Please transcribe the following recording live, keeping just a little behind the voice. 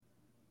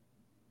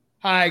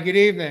Hi, good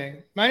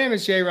evening. My name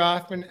is Jay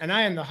Rothman, and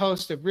I am the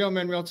host of Real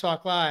Men Real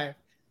Talk Live.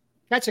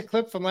 That's a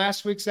clip from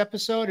last week's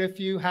episode if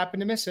you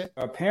happen to miss it.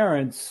 Our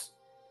parents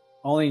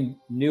only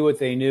knew what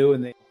they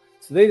knew,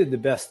 so they did the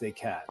best they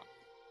can.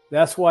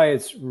 That's why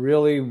it's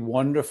really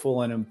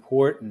wonderful and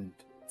important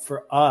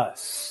for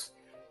us.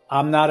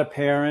 I'm not a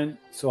parent,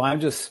 so I'm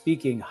just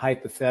speaking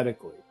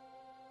hypothetically.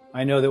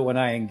 I know that when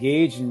I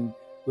engage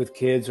with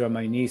kids or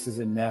my nieces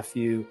and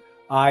nephew,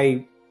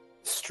 I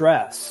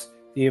stress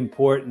the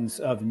importance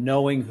of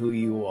knowing who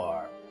you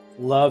are,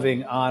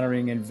 loving,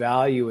 honoring, and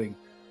valuing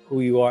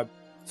who you are.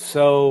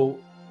 So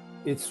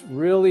it's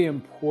really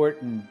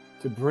important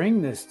to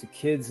bring this to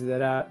kids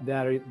that are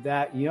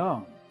that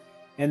young.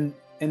 And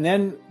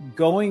then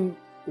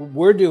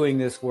we're doing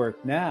this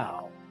work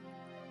now.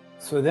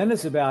 So then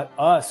it's about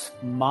us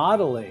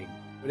modeling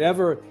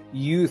whatever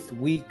youth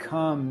we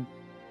come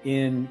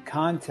in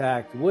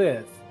contact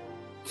with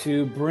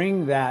to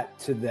bring that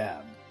to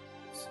them.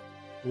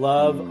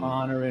 Love,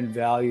 honor, and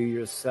value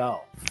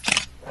yourself.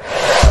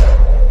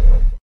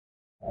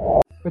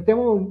 But then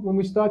when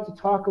we start to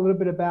talk a little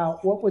bit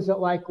about what was it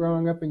like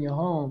growing up in your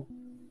home,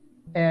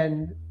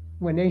 and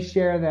when they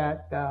share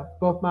that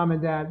both mom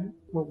and dad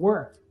would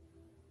work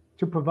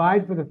to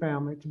provide for the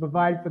family,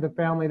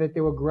 that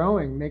they were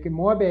growing, making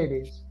more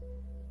babies,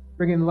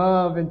 bringing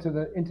love into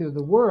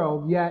the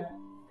world, yet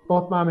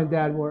both mom and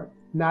dad were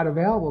not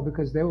available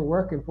because they were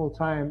working full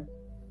time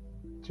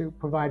to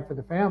provide for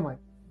the family.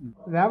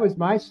 That was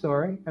my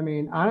story. I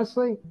mean,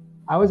 honestly,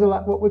 I was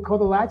what we call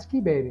the latchkey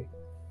baby,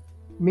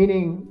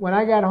 meaning when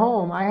I got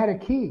home, I had a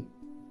key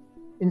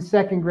in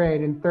second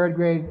grade and third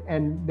grade,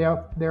 and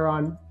they're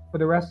on for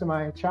the rest of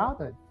my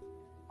childhood.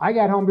 I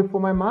got home before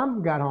my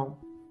mom got home.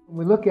 When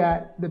we look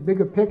at the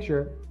bigger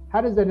picture, how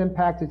does that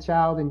impact a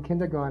child in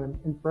kindergarten,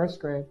 in first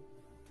grade?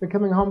 They're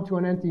coming home to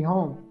an empty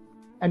home,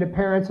 and the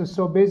parents are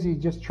so busy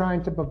just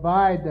trying to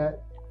provide the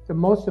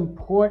most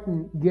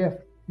important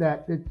gift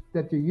that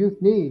the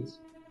youth needs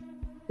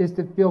is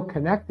to feel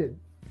connected.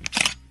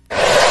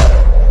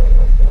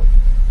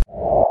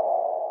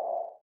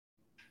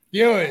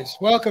 Viewers,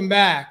 welcome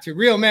back to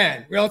Real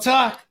Men, Real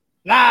Talk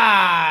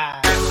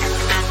Live.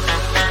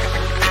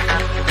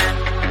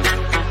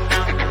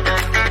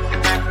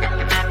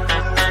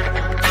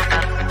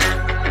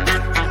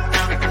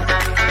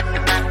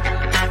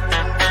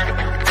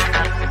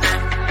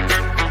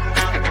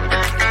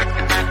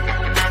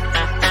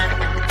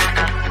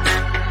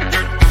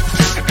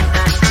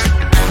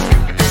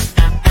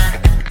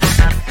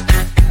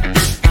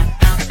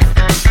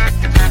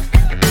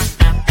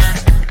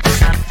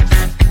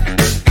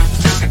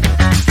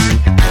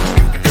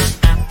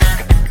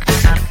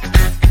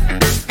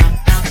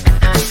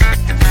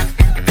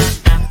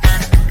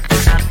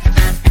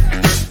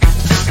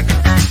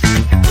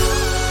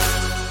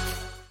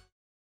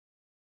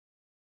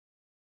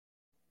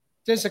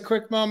 Just a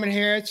quick moment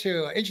here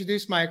to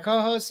introduce my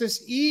co-host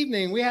this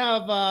evening. We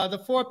have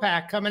the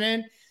 4-pack coming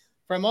in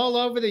from all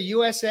over the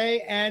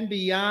USA and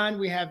beyond.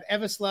 We have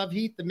Evis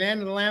Heath, the man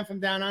of the land from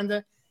down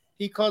under.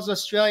 He calls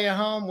Australia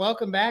home.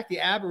 Welcome back,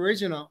 the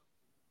Aboriginal.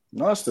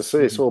 Nice to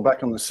see us all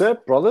back on the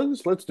set,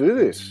 brothers. Let's do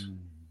this.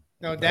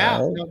 No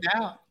doubt, no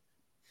doubt.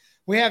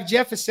 We have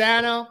Jeff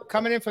Fasano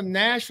coming in from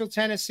Nashville,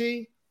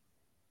 Tennessee.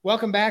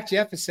 Welcome back,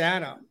 Jeff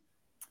Fasano.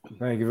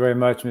 Thank you very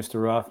much,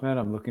 Mr. Rothman.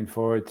 I'm looking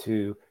forward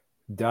to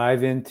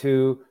dive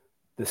into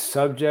the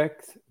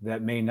subject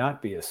that may not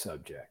be a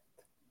subject.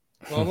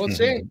 Well, we'll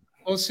see.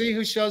 We'll see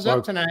who shows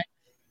up tonight.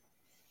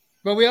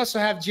 But we also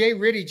have Jay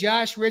Ritty,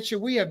 Josh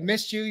Ritcher. We have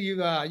missed you. You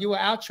were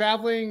out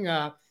traveling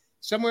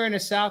somewhere in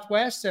the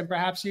Southwest and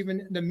perhaps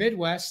even the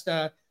Midwest,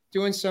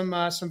 doing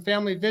some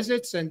family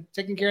visits and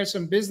taking care of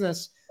some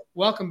business.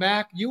 Welcome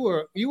back. You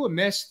were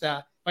missed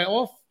by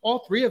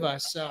all three of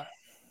us.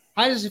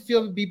 How does it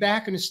feel to be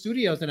back in the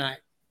studio tonight?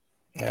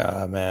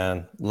 Yeah,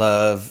 man.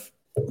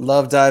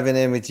 Love diving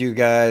in with you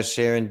guys,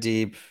 sharing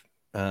deep,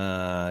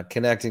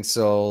 connecting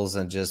souls,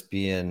 and just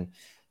being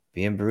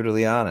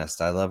brutally honest.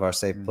 I love our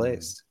safe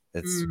place.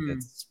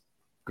 It's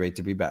great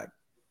to be back.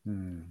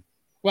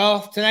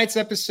 Well, tonight's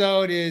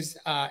episode is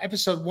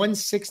episode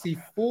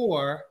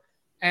 164,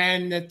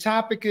 and the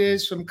topic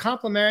is from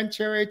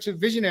complimentary to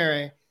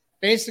visionary.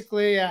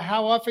 Basically,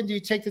 how often do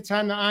you take the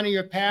time to honor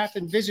your path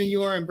and vision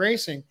you are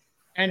embracing?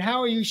 And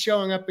how are you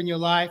showing up in your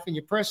life, in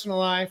your personal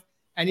life,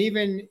 and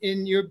even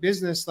in your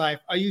business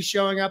life? Are you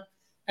showing up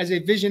as a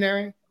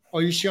visionary, or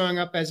are you showing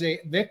up as a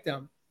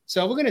victim?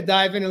 So we're going to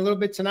dive in a little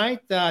bit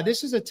tonight.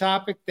 This is a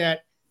topic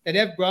that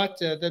Ev brought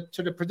to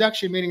the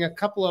production meeting a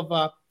couple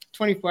of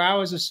 24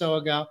 hours or so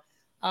ago.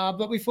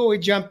 But before we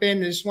jump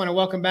in, I just want to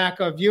welcome back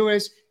our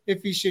viewers.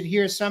 If you should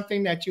hear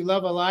something that you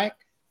love or like,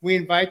 we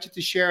invite you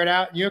to share it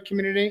out in your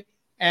community.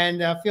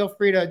 And feel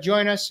free to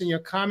join us in your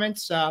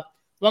comments.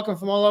 Welcome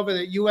from all over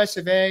the US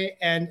of A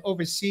and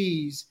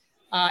overseas.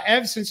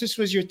 Ev, since this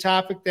was your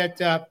topic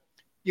that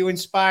you were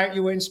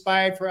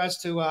inspired for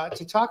us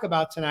to talk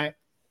about tonight,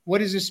 what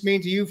does this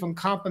mean to you from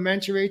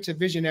complimentary to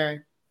visionary?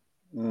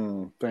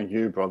 Thank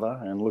you, brother.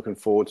 And looking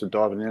forward to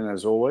diving in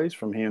as always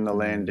from here in the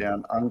land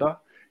down under.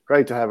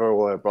 Great to have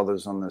all our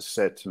brothers on the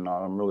set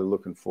tonight. I'm really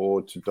looking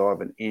forward to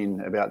diving in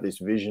about this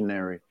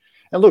visionary.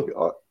 And look,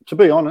 to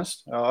be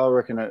honest, I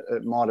reckon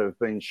it might have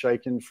been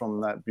shaken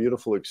from that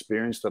beautiful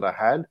experience that I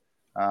had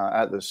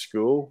at the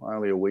school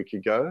only a week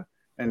ago.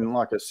 And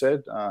like I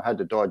said, I had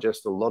to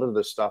digest a lot of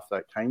the stuff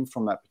that came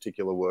from that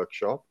particular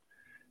workshop.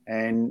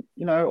 And,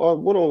 you know,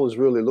 what I was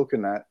really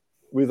looking at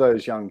with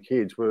those young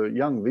kids were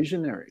young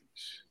visionaries.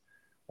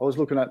 I was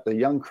looking at the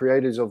young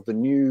creators of the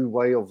new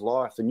way of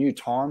life, the new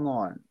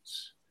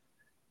timelines.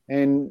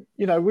 And,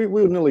 you know, we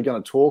were nearly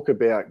going to talk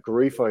about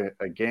grief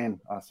again,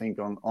 I think,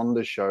 on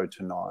the show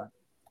tonight.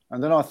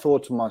 And then I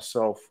thought to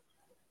myself,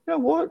 you know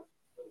what?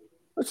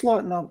 Let's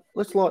lighten up.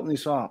 Let's lighten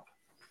this up.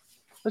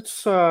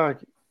 Let's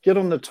get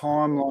on the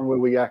timeline where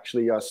we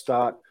actually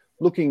start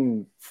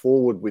looking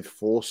forward with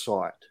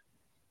foresight,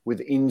 with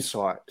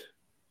insight,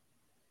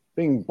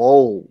 being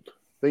bold,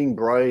 being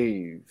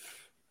brave,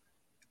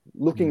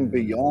 looking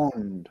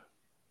beyond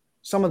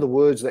some of the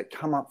words that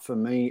come up for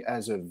me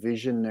as a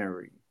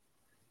visionary.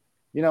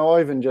 You know,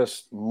 I even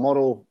just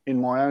model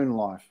in my own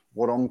life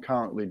what I'm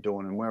currently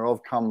doing and where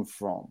I've come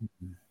from.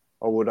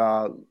 I would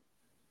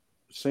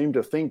seem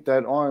to think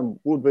that I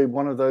would be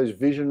one of those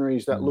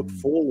visionaries that look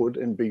forward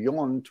and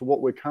beyond to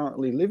what we're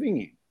currently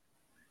living in.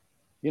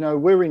 You know,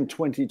 we're in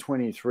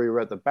 2023, we're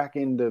at the back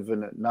end of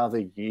another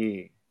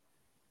year,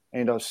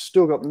 and I've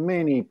still got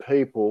many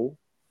people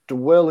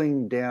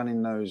dwelling down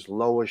in those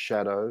lower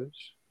shadows.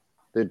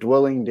 They're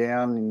dwelling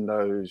down in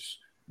those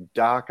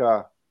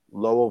darker,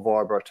 lower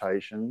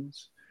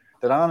vibrations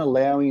that aren't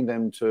allowing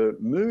them to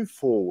move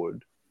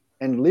forward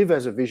and live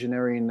as a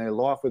visionary in their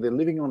life, where they're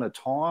living on a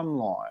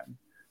timeline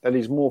that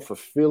is more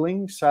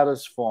fulfilling,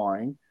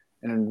 satisfying,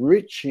 and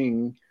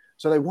enriching.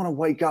 So they want to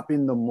wake up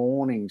in the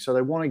morning. So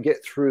they want to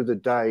get through the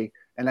day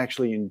and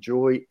actually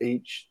enjoy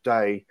each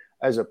day,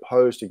 as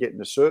opposed to getting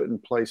to certain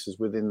places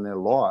within their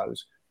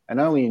lives and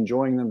only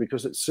enjoying them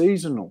because it's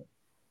seasonal.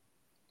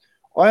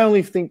 I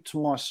only think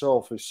to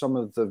myself of some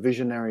of the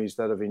visionaries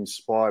that have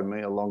inspired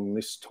me along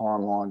this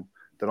timeline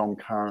that I'm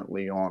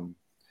currently on.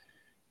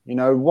 You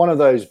know, one of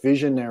those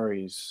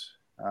visionaries,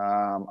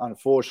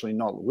 unfortunately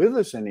not with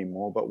us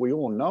anymore, but we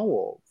all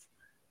know of.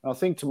 And I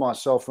think to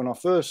myself, when I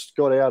first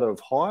got out of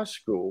high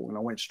school and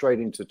I went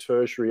straight into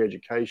tertiary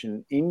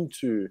education,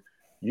 into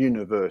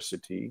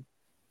university,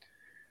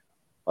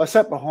 I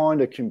sat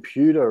behind a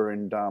computer,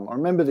 and I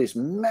remember this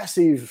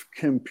massive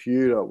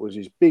computer. It was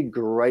this big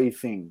grey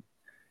thing.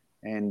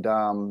 And,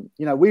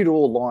 you know, we'd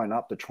all line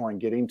up to try and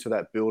get into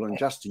that building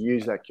just to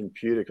use that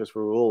computer because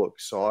we were all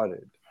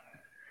excited.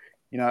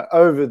 You know,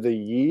 over the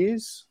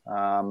years,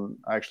 I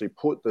actually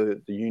put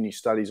the uni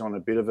studies on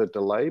a bit of a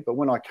delay. But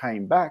when I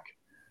came back,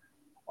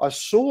 I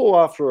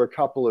saw after a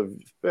couple of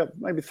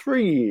maybe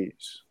 3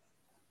 years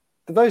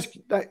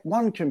that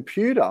one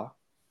computer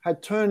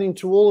had turned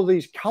into all of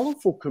these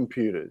colourful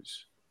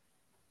computers.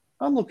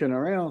 I'm looking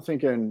around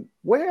thinking,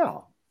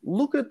 wow,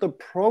 look at the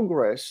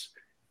progress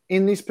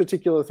in this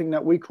particular thing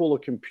that we call a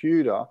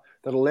computer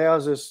that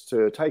allows us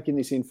to take in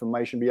this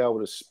information, be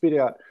able to spit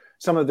out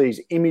some of these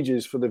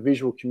images for the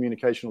visual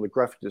communication or the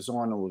graphic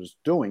designer was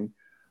doing.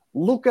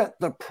 Look at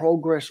the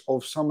progress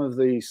of some of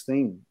these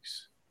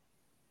things.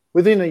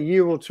 Within a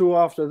year or two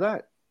after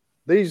that,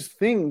 these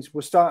things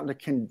were starting to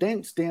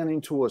condense down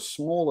into a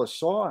smaller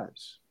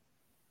size.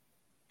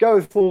 Go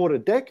forward a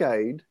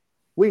decade,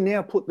 we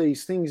now put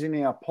these things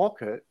in our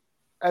pocket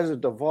as a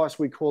device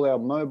we call our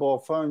mobile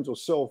phones or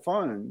cell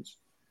phones,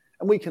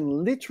 and we can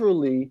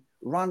literally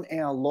run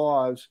our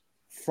lives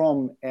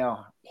from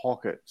our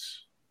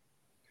pockets.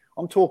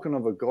 I'm talking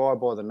of a guy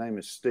by the name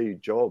of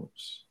Steve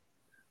Jobs.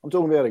 I'm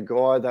talking about a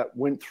guy that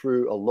went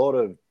through a lot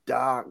of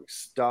dark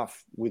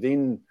stuff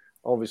within,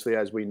 obviously,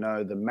 as we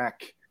know, the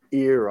Mac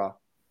era.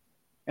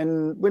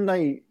 And when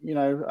they,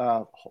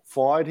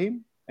 fired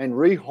him and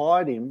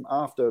rehired him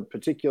after a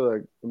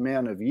particular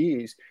amount of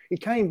years, he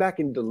came back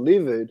and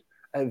delivered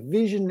a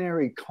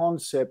visionary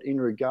concept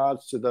in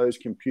regards to those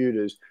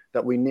computers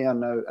that we now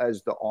know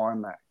as the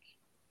iMac.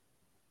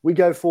 We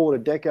go forward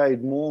a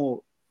decade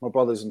more, my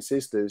brothers and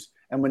sisters,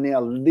 and we're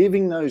now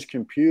living those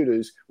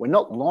computers. We're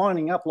not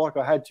lining up like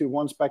I had to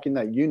once back in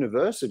that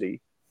university.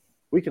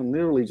 We can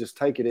literally just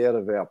take it out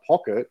of our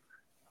pocket,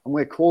 and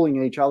we're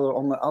calling each other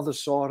on the other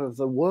side of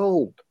the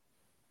world.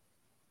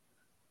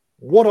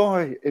 What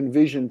I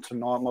envision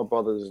tonight, my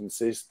brothers and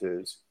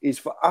sisters, is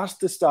for us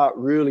to start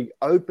really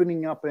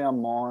opening up our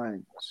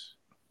minds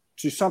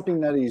to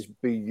something that is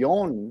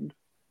beyond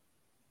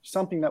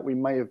something that we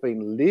may have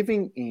been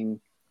living in,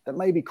 that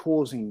may be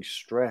causing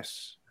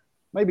stress,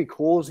 may be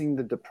causing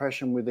the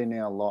depression within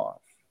our life.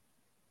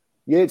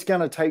 Yeah, it's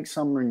going to take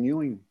some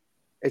renewing.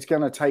 It's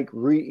going to take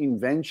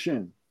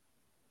reinvention.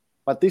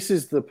 But this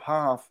is the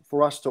path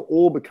for us to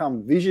all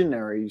become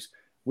visionaries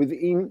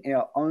within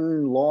our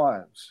own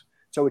lives,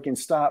 so we can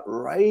start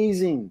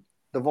raising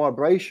the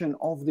vibration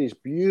of this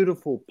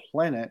beautiful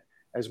planet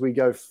as we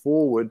go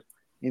forward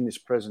in this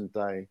present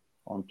day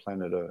on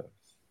planet Earth.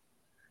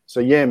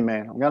 So yeah,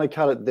 man, I'm going to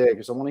cut it there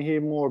because I want to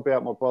hear more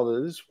about my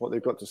brothers, what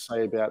they've got to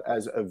say about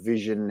as a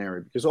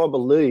visionary, because I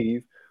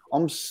believe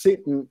I'm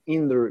sitting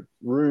in the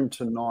room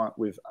tonight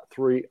with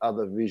 3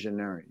 other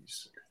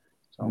visionaries.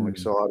 So I'm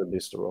excited,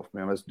 Mr.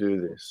 Rothman. Let's do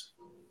this.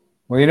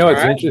 Well, you know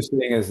what's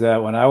interesting is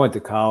that when I went to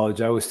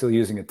college, I was still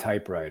using a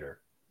typewriter.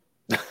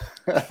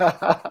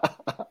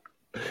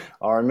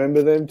 I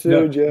remember them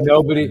too, Jeff.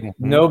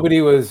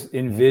 Nobody was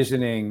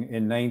envisioning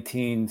in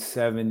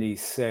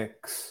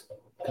 1976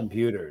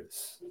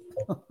 computers.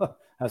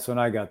 That's when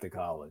I got to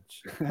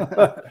college.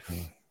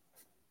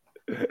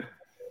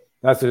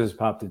 That's what just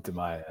popped into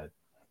my head.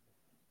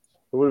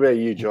 What about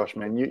you, Josh,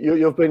 man?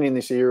 You've been in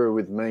this era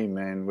with me,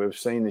 man. We've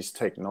seen this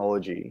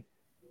technology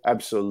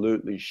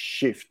absolutely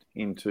shift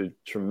into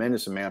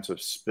tremendous amounts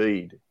of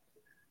speed.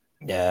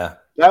 Yeah.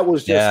 That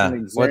was just an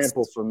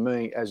example for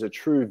me as a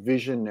true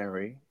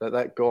visionary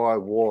that guy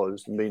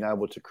was, and being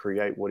able to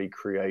create what he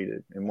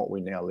created and what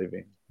we now live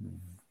in.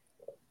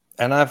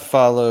 And I've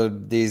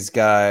followed these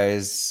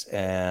guys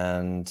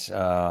and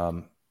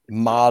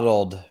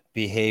modeled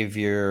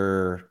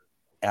behavior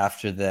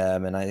after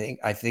them. And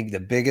I think the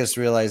biggest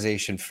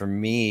realization for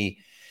me,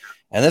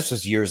 and this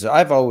was years ago,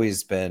 I've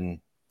always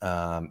been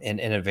an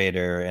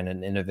innovator and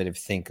an innovative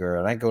thinker.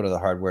 And I go to the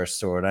hardware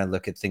store and I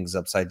look at things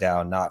upside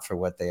down, not for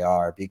what they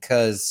are,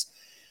 because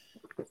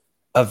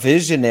a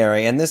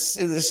visionary, and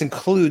this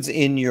includes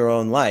in your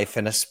own life,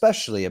 and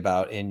especially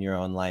about in your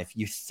own life,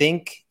 you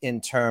think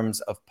in terms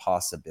of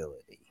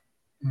possibility,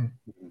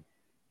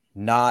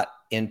 not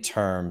in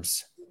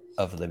terms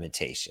of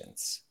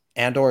limitations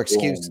and or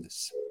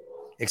excuses.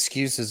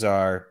 Excuses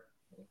are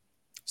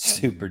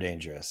super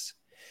dangerous.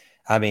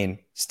 I mean,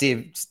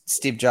 Steve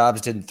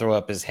Jobs didn't throw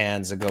up his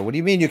hands and go, "What do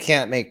you mean you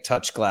can't make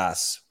touch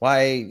glass?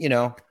 Why,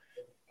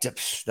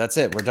 that's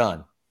it. We're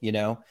done."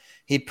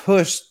 He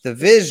pushed the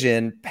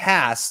vision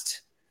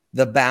past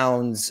the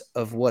bounds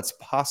of what's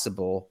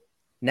possible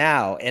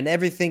now. And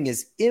everything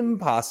is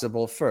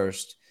impossible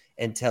first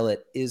until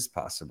it is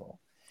possible.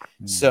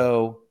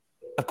 So,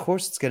 of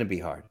course, it's going to be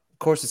hard. Of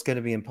course, it's going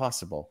to be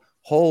impossible.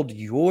 Hold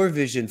your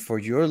vision for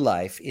your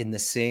life in the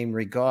same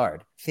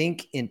regard.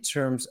 Think in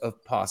terms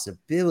of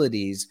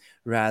possibilities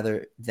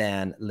rather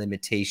than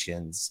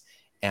limitations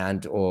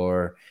and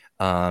or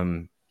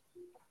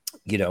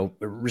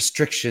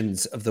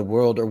restrictions of the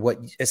world, or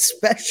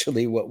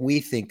especially what we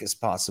think is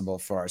possible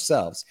for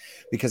ourselves,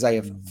 because I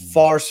have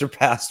far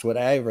surpassed what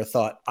I ever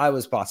thought I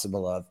was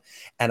possible of.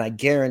 And I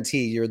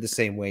guarantee you're the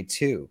same way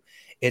too.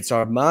 It's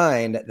our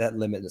mind that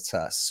limits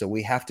us. So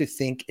we have to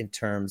think in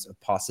terms of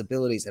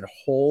possibilities and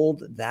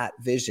hold that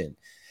vision.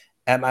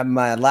 And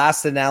my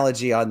last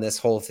analogy on this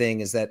whole thing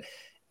is that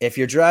if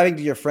you're driving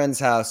to your friend's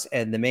house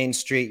and the main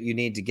street you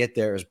need to get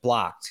there is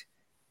blocked,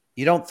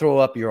 you don't throw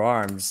up your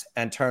arms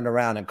and turn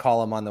around and call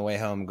them on the way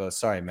home and go,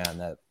 "Sorry,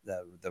 man,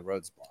 the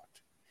road's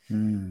blocked."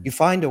 You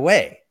find a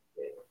way.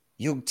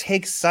 You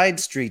take side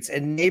streets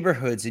and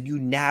neighborhoods and you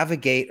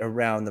navigate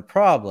around the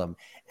problem.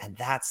 And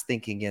that's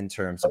thinking in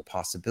terms of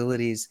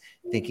possibilities,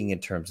 thinking in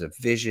terms of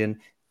vision,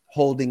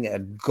 holding a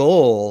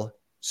goal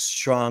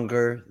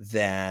stronger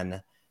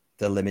than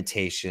the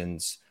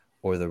limitations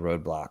or the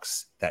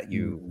roadblocks that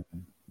you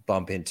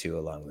bump into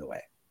along the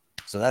way.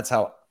 So that's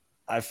how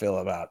I feel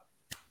about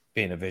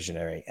being a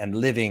visionary and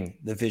living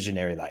the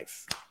visionary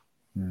life.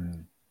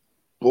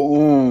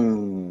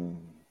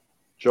 Boom.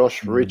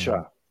 Josh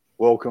Ritcher,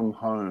 welcome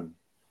home.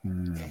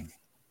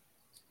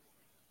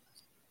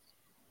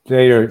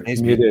 Jay, you're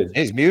He's muted.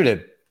 He's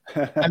muted.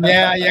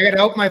 Yeah, I got to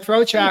open my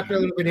throat chakra a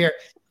little bit here.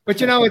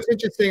 But it's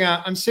interesting.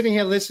 I'm sitting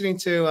here listening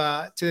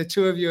to the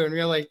two of you and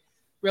really,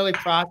 really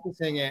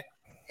processing it.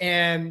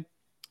 And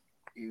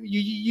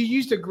you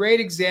used a great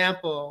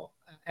example,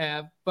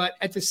 but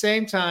at the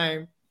same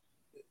time,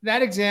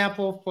 that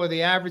example for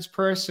the average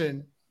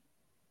person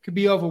could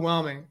be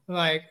overwhelming.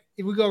 Like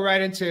if we go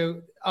right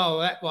into,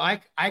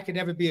 I could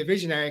never be a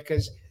visionary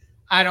because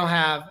I don't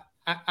have,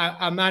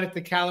 I'm not at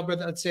the caliber,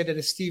 let's say, that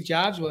a Steve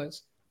Jobs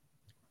was.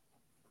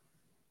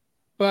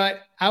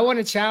 But I want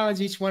to challenge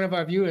each one of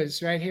our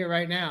viewers right here,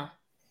 right now,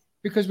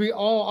 because we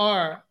all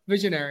are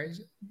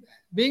visionaries.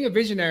 Being a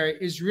visionary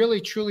is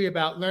really, truly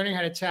about learning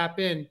how to tap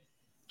in,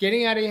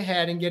 getting out of your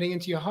head and getting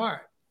into your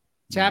heart,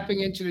 tapping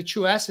into the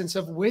true essence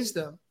of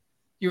wisdom,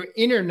 your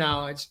inner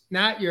knowledge,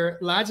 not your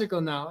logical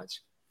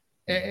knowledge.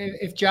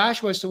 If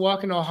Josh was to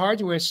walk into a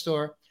hardware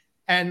store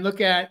and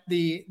look at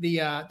the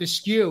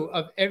SKU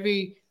of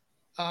every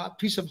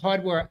piece of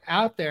hardware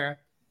out there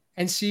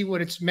and see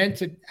what it's meant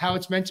to, how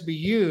it's meant to be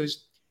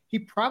used, he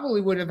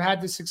probably would have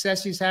had the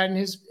success he's had in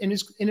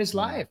his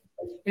life,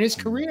 in his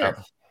career,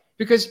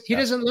 because he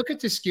doesn't look at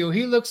the SKU.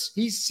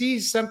 He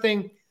sees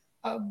something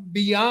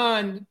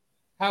beyond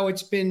how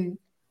it's been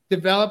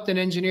developed and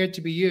engineered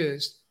to be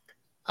used.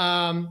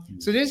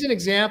 So there's an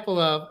example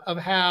of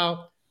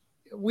how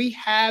we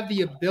have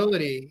the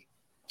ability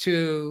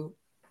to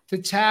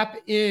tap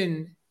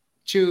in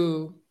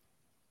to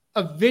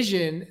a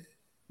vision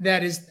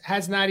that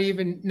has not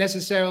even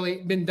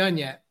necessarily been done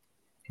yet.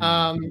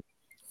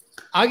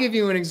 I'll give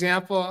you an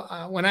example.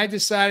 When I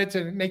decided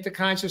to make the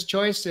conscious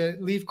choice to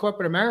leave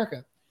corporate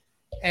America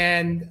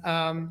and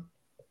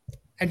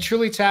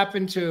truly tap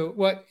into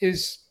what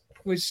is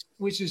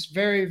which is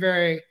very,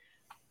 very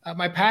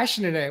my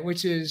passion today,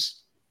 which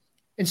is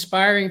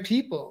inspiring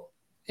people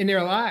in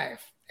their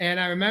life. And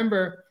I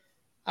remember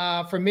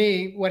for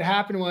me, what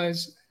happened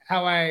was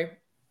how I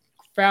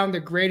found the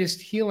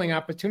greatest healing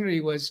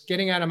opportunity was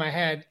getting out of my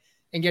head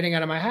and getting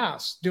out of my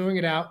house, doing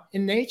it out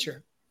in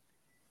nature.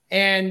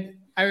 And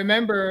I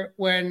remember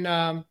when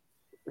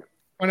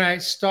I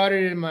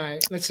started in my,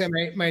 let's say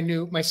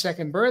my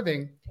second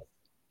birthing,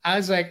 I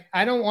was like,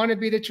 I don't want to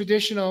be the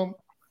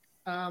traditional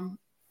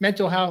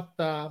mental health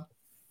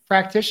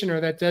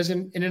practitioner that does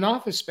in an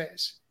office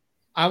space.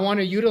 I want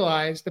to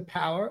utilize the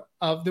power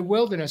of the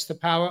wilderness, the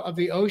power of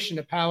the ocean,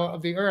 the power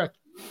of the earth,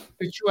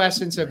 the true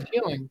essence of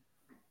healing.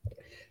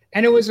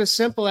 And it was as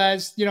simple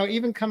as,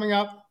 even coming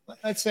up,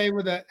 let's say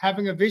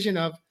having a vision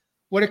of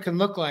what it can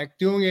look like,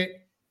 doing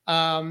it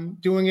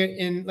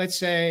in, let's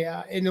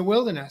say, in the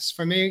wilderness.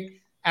 For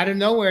me, out of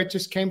nowhere, it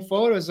just came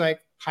forward. It was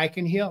like hike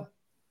and heal.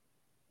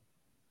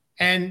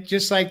 And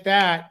just like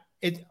that,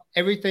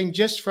 everything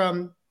just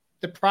from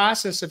the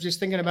process of just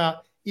thinking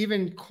about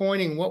even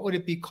coining, what would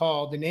it be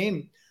called, the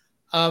name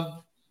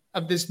of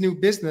this new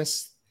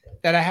business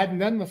that I hadn't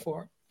done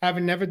before,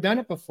 having never done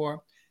it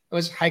before. It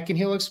was hike and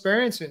heal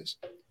experiences.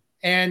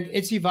 And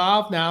it's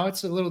evolved now.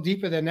 It's a little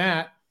deeper than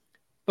that.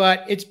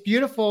 But it's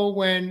beautiful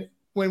when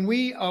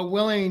we are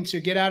willing to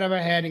get out of our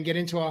head and get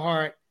into our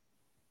heart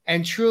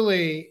and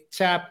truly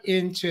tap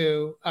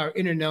into our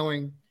inner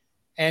knowing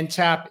and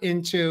tap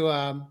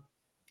into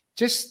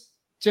just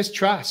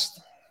trust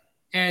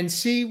and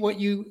see what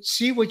you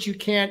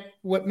can't,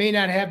 what may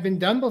not have been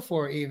done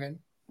before even.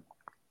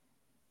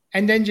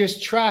 And then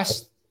just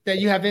trust that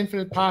you have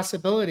infinite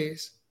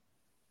possibilities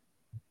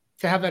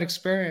to have that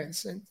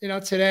experience. And,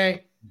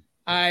 today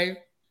I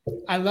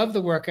love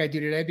the work I do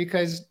today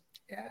because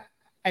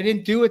I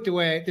didn't do it the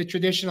way the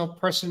traditional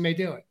person may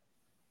do it.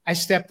 I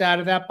stepped out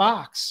of that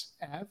box.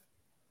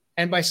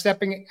 And by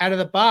stepping out of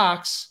the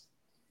box,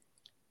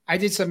 I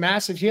did some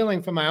massive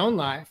healing for my own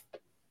life.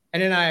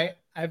 And then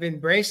I've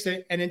embraced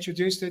it and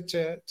introduced it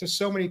to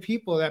so many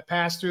people that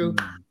pass through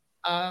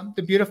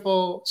the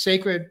beautiful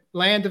sacred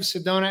land of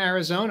Sedona,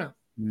 Arizona.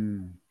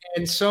 And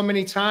so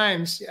many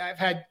times I've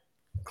had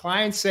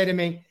clients say to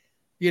me,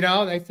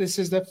 like, this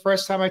is the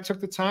first time I took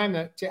the time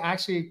to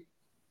actually,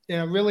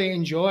 really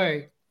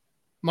enjoy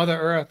Mother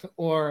Earth,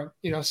 or,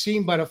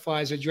 seeing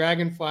butterflies or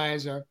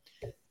dragonflies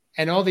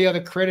and all the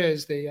other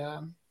critters,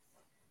 the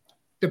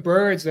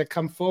birds that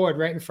come forward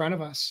right in front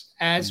of us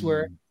as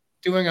we're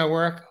doing our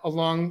work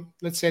along,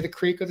 let's say, the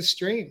creek or the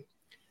stream.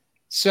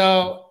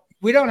 So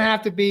we don't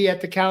have to be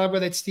at the caliber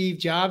that Steve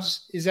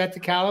Jobs is at the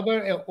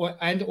caliber,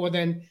 or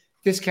then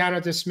discount or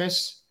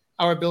dismiss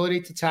our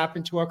ability to tap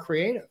into our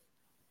creative.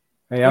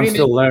 Hey, I'm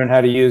still learning how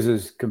to use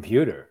his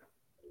computer,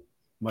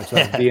 much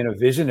like being a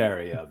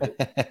visionary of it.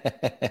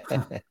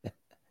 I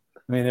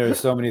mean, there are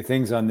so many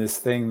things on this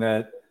thing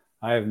that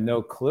I have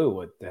no clue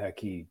what the heck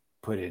he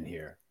put in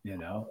here. I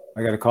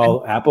got to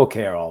call Apple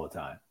Care all the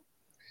time.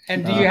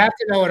 And do you have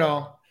to know it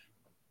all?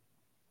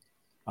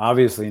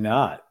 Obviously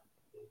not.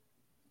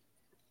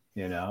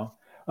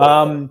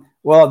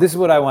 Well, this is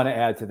what I want to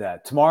add to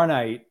that. Tomorrow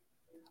night,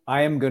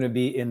 I am going to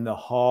be in the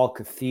Hall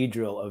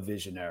Cathedral of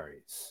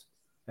Visionaries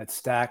at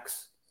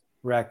Stax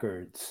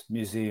Records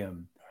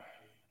Museum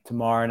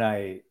tomorrow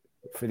night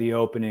for the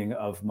opening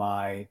of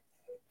my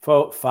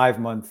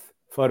 5-month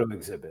photo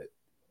exhibit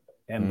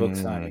and book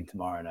signing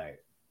tomorrow night.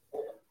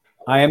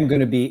 I am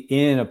going to be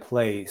in a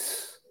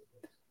place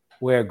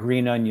where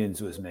Green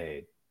Onions was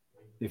made.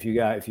 If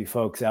you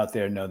folks out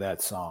there know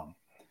that song.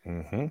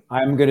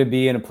 I'm going to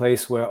be in a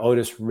place where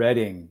Otis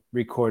Redding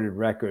recorded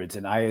records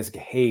and Isaac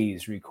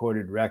Hayes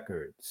recorded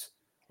records.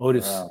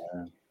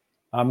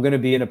 I'm going to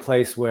be in a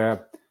place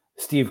where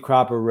Steve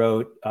Cropper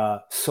wrote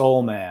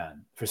Soul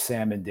Man for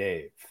Sam and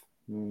Dave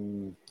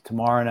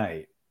tomorrow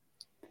night.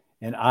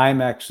 And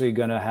I'm actually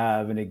going to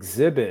have an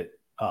exhibit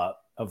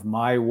of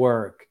my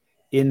work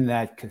in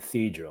that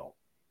cathedral,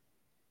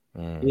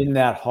 in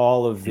that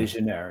Hall of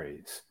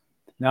Visionaries.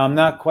 Now, I'm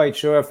not quite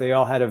sure if they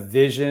all had a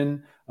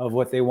vision of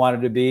what they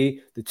wanted to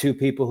be. The two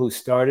people who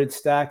started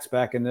Stax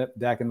back in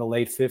the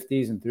late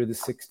 50s and through the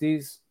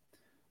 60s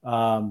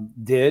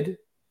did.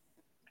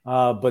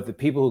 But the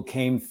people who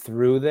came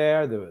through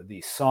there,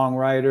 the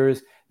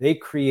songwriters, they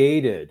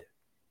created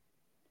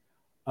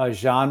a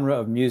genre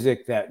of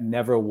music that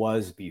never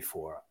was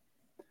before.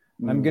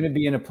 I'm going to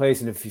be in a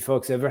place, and if you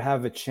folks ever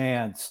have a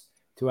chance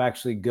to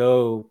actually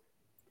go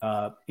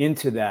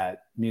into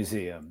that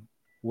museum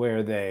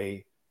where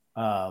they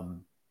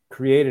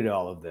created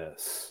all of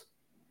this,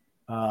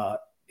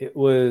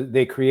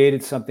 they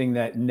created something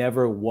that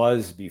never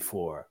was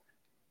before,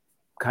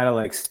 kind of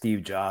like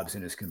Steve Jobs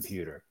and his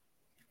computer.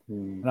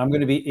 And I'm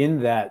going to be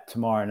in that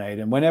tomorrow night.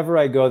 And whenever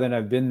I go, then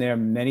I've been there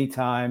many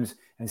times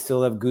and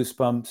still have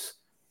goosebumps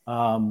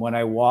when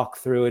I walk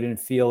through it and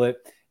feel it.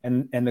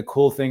 And the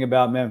cool thing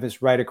about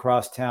Memphis, right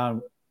across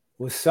town,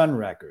 was Sun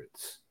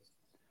Records,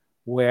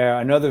 where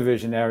another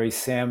visionary,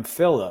 Sam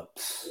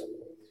Phillips,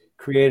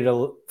 created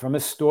from a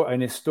store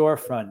in his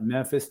storefront in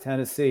Memphis,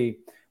 Tennessee,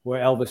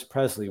 where Elvis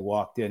Presley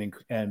walked in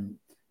and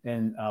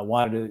and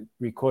wanted to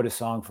record a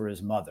song for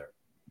his mother.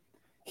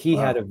 He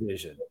had a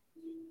vision.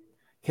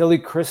 Hilly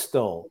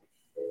Crystal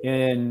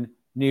in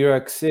New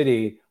York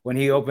City, when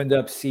he opened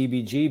up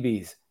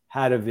CBGB's,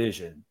 had a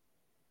vision.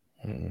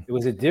 It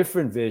was a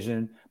different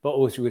vision, but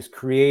what was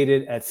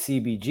created at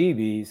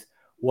CBGB's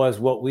was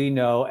what we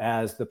know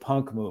as the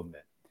punk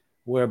movement,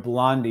 where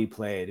Blondie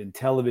played and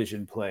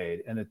Television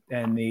played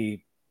and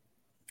the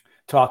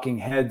Talking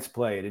Heads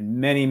played and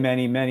many,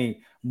 many,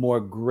 many more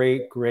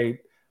great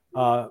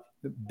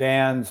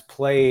bands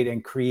played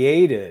and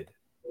created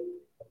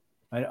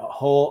a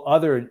whole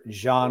other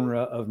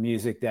genre of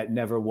music that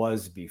never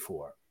was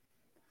before.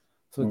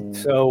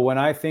 So when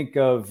I think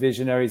of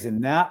visionaries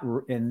in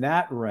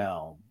that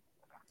realm,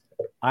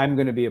 I'm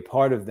going to be a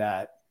part of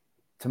that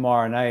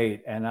tomorrow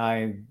night, and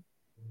I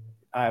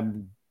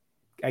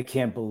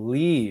can't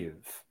believe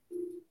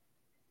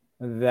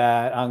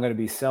that I'm going to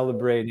be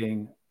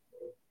celebrating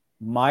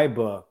my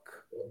book,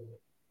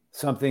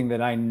 something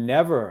that I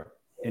never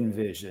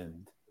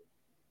envisioned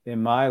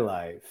in my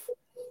life,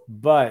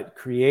 but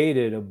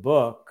created a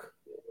book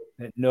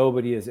that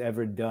nobody has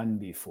ever done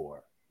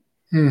before.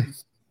 And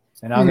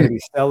I'm going to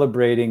be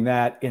celebrating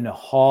that in a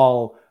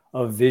hall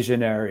of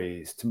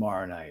visionaries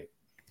tomorrow night.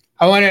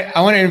 I want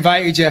to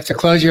invite you, Jeff, to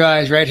close your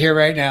eyes right here,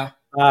 right now.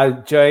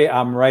 Jay,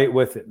 I'm right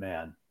with it,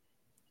 man.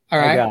 All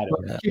right. I got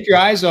it. Keep your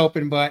eyes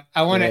open, but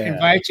I want to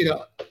invite you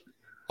to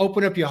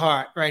open up your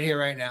heart right here,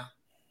 right now.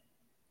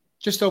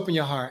 Just open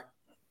your heart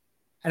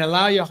and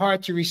allow your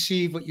heart to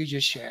receive what you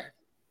just shared.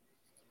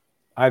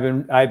 I've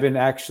been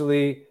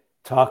actually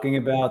talking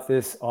about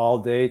this all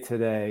day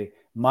today.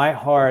 My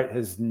heart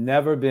has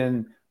never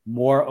been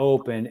more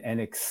open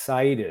and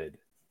excited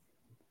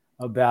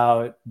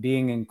about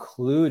being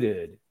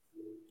included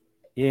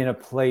in a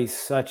place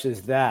such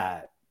as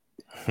that.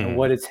 And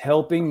what it's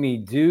helping me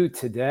do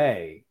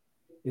today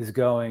is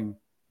going,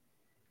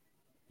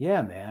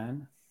 yeah,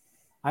 man,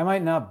 I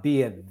might not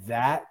be at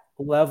that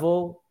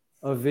level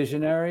of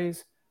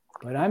visionaries,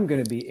 but I'm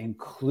going to be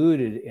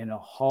included in a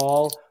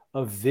hall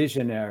of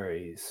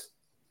visionaries.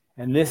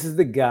 And this is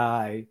the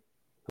guy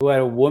who had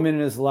a woman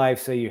in his life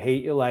say, you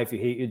hate your life, you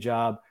hate your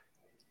job.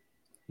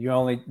 The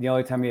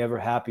only time you're ever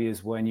happy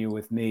is when you're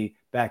with me,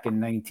 back in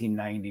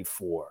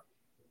 1994.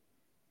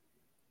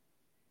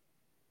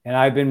 And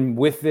I've been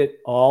with it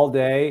all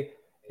day.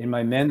 In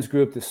my men's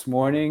group this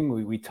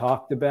morning, we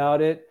talked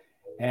about it.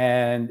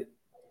 And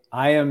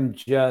I am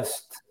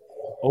just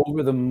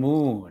over the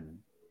moon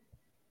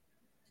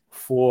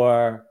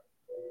for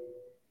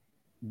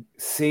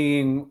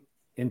seeing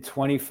in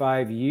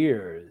 25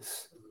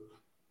 years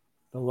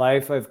the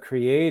life I've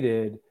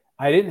created.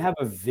 I didn't have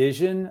a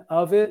vision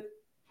of it,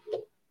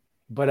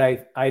 but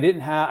I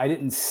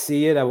didn't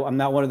see it. I'm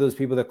not one of those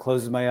people that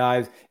closes my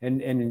eyes and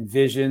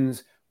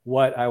envisions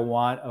what I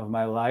want of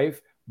my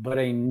life. But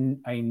I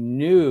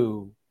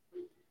knew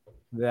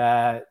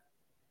that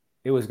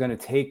it was going to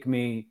take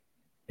me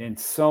in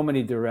so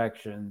many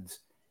directions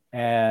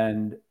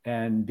and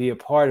be a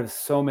part of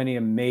so many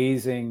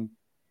amazing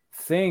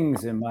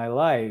things in my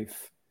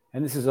life.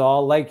 And this is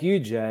all like you,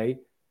 Jay,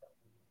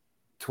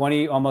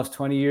 almost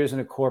 20 years in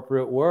a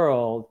corporate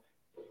world,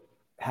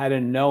 had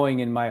a knowing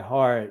in my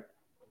heart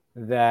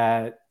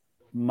that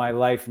my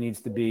life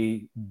needs to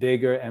be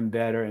bigger and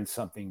better and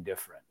something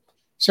different.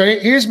 So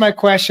here's my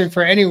question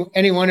for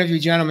any one of you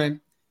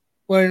gentlemen.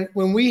 When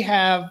we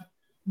have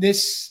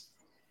this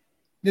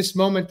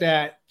moment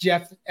that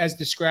Jeff, as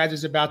described,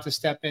 is about to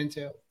step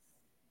into,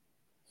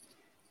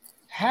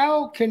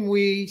 how can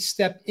we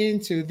step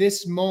into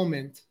this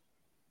moment,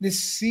 this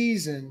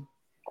season,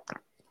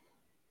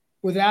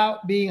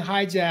 without being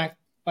hijacked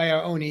by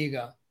our own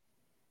ego?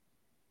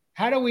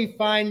 How do we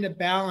find the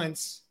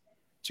balance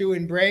to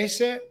embrace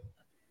it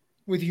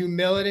with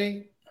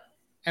humility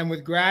and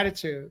with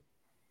gratitude?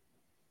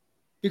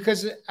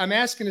 Because I'm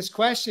asking this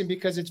question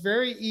because it's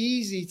very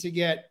easy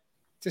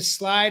to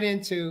slide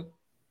into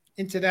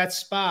that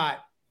spot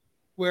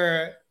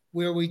where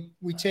we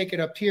take it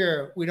up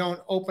here. We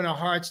don't open our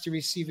hearts to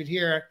receive it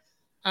here.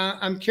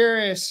 I'm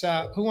curious,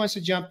 who wants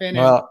to jump in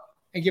and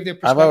give their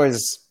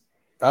perspective?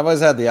 I've always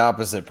had the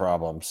opposite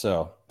problem.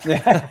 So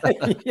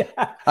Yeah.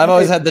 I've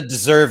always had the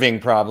deserving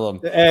problem.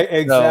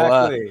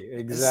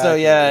 Exactly. So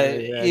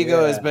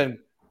ego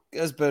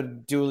has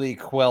been duly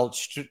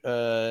quelched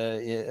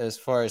as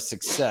far as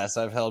success.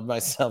 I've held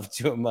myself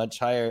to a much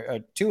higher,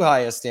 too high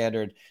a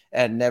standard,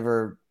 and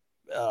never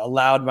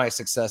allowed my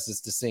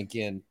successes to sink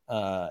in,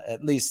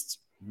 at least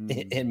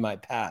in my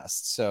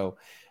past. So,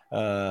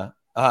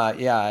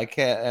 I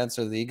can't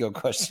answer the ego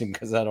question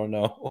because I don't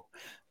know.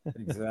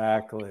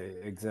 Exactly.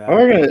 I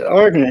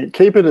reckon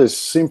keep it as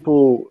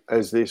simple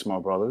as this, my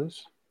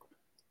brothers.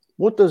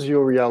 What does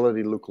your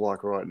reality look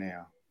like right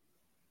now?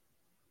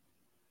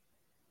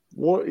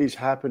 What is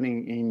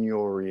happening in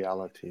your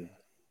reality?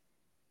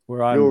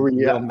 We're on your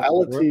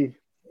reality.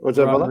 What's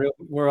up, brother?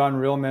 We're on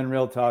Real Men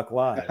Real Talk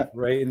Live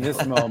right in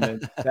this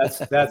moment.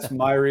 That's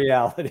my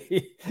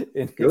reality.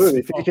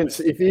 Good.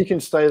 If you can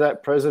stay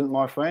that present,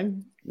 my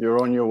friend,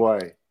 you're on your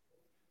way.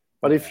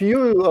 But if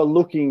you are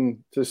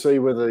looking to see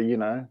whether,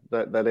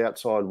 that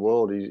outside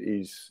world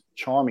is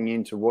chiming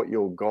into what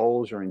your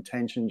goals, your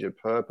intentions, your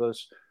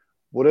purpose,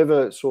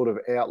 whatever sort of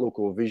outlook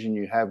or vision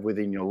you have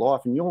within your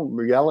life, and your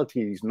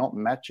reality is not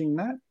matching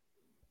that,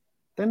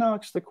 then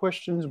ask the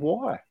questions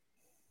why.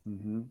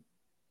 Mm-hmm.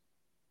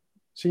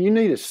 So you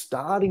need a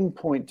starting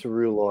point to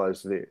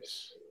realize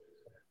this.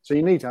 So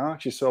you need to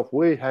ask yourself,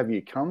 where have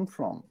you come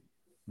from?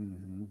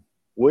 Mm-hmm.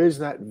 Where's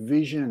that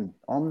vision?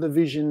 I'm the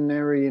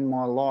visionary in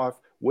my life.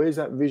 Where's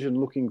that vision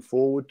looking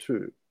forward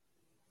to?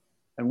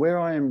 And where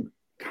I am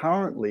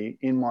currently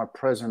in my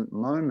present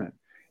moment.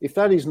 If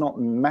that is not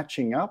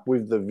matching up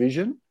with the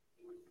vision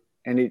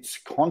and it's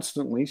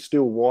constantly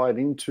still wired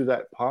into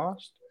that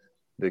past,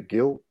 the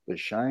guilt, the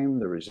shame,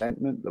 the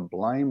resentment, the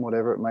blame,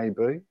 whatever it may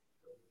be,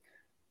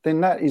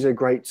 then that is a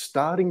great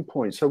starting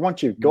point. So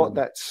once you've got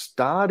that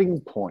starting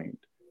point,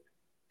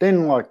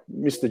 then like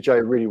Mr.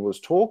 J. Ritty was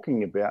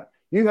talking about,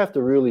 you have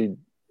to really,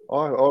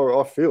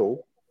 I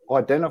feel,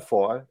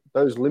 identify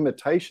those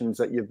limitations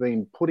that you've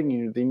been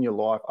putting within your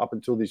life up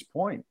until this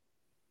point.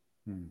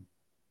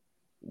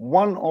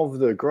 One of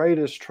the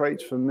greatest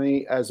traits for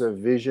me as a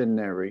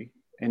visionary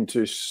and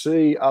to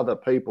see other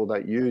people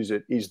that use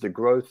it is the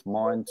growth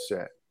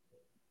mindset.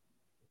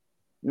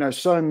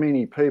 So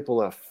many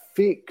people are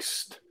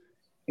fixed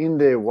in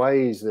their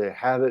ways, their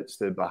habits,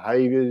 their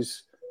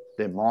behaviors,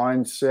 their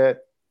mindset,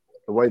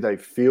 the way they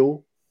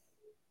feel,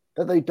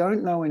 that they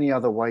don't know any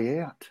other way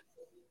out.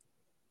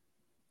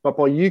 But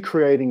by you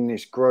creating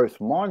this growth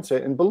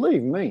mindset, and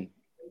believe me,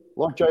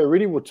 like Jay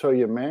Ritty will tell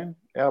you, man,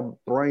 our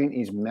brain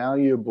is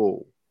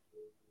malleable.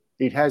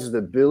 It has the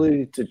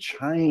ability to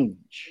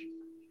change.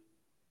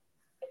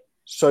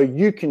 So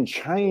you can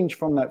change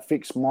from that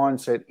fixed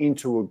mindset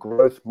into a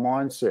growth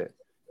mindset.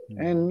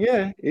 And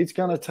yeah, it's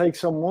going to take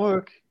some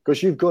work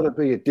because you've got to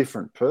be a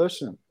different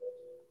person.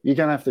 You're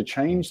going to have to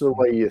change the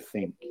way you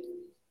think,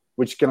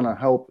 which is going to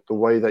help the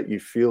way that you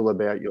feel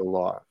about your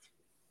life.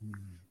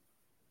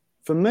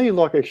 For me,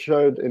 like I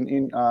showed an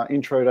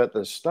intro at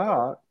the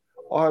start,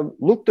 I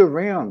looked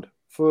around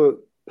for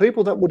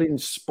people that would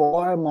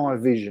inspire my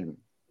vision.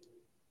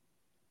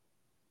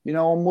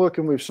 I'm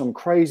working with some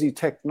crazy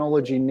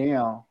technology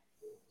now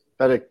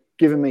that are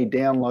giving me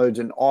downloads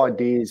and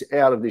ideas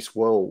out of this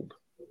world.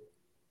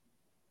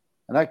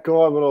 And that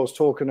guy that I was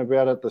talking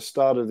about at the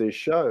start of this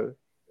show,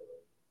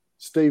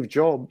 Steve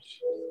Jobs,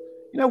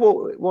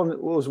 what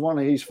was one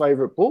of his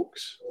favorite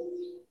books?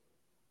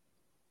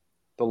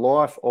 The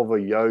Life of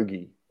a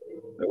Yogi.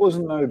 It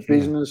wasn't no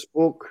business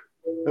book.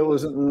 It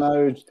wasn't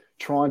no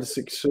trying to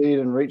succeed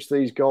and reach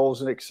these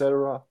goals and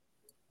etc.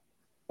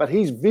 But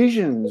his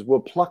visions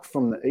were plucked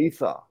from the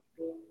ether.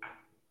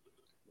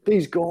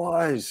 These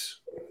guys,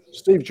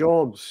 Steve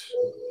Jobs,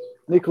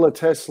 Nikola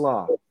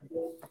Tesla,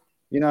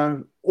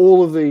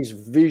 all of these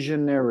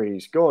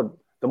visionaries. God,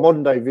 the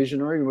modern day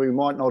visionary we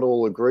might not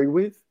all agree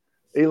with,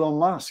 Elon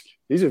Musk,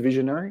 he's a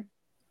visionary.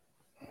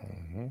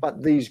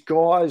 But these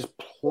guys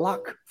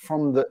pluck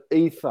from the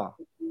ether.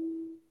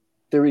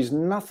 There is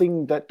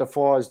nothing that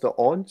defies the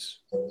odds.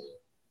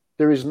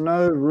 There is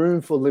no room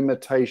for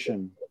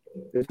limitation.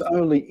 There's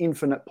only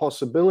infinite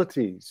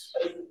possibilities.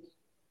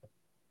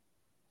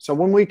 So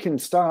when we can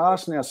start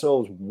asking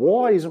ourselves,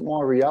 why isn't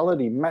my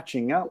reality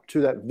matching up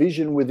to that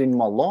vision within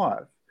my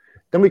life?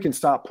 Then we can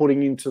start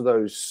putting into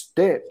those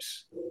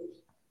steps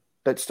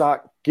that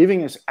start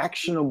giving us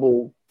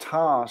actionable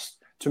tasks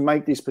to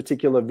make this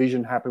particular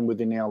vision happen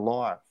within our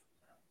life.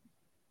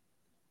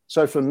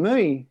 So for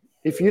me,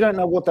 if you don't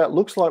know what that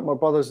looks like, my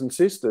brothers and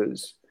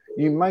sisters,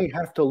 you may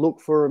have to look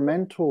for a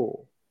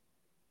mentor.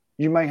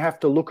 You may have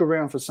to look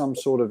around for some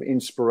sort of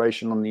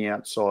inspiration on the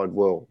outside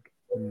world.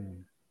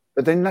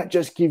 But then that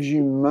just gives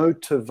you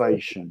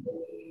motivation.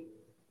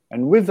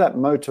 And with that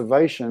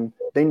motivation,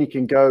 then you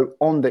can go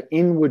on the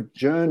inward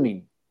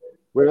journey.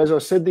 Whereas I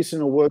said this in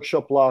a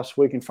workshop last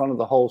week in front of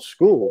the whole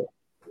school,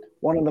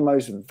 one of the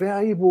most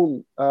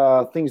valuable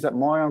things that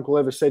my uncle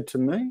ever said to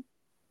me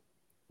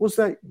was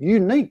that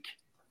unique.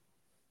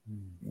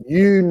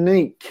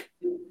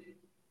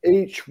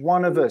 Each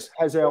one of us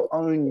has our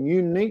own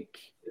unique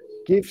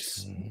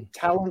gifts,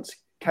 talents,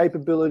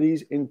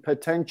 capabilities, and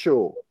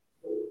potential.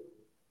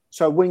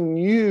 So when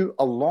you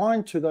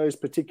align to those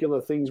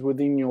particular things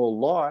within your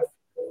life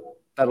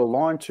that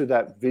align to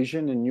that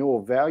vision and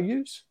your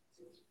values,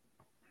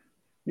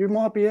 you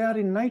might be out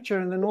in nature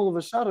and then all of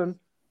a sudden,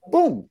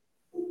 boom,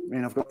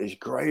 man, I've got this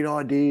great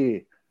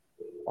idea.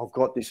 I've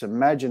got this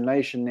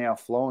imagination now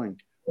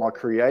flowing. My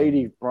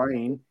creative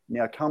brain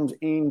now comes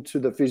into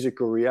the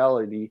physical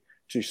reality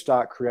to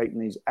start creating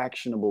these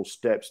actionable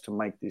steps to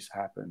make this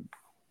happen.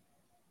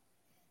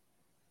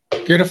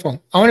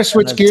 Beautiful. I want to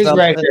switch gears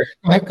right here.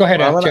 Go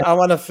ahead. I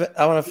want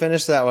to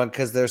finish that one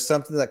because there's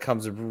something that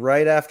comes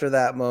right after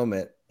that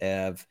moment.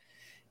 Ev,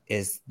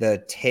 is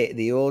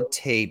the old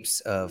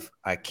tapes of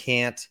I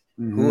can't.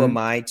 Who am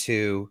I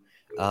to?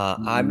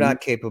 I'm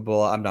not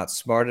capable. I'm not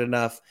smart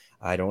enough.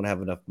 I don't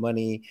have enough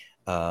money.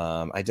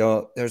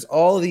 There's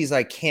all of these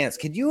I can'ts.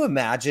 Can you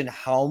imagine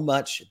how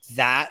much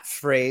that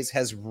phrase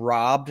has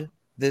robbed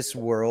this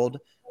world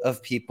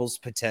of people's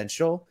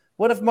potential?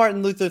 What if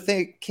Martin Luther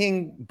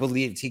King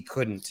believed he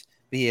couldn't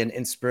be an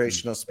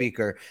inspirational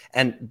speaker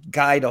and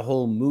guide a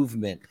whole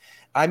movement?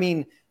 I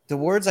mean, the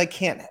words I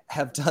can't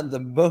have done the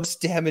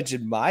most damage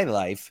in my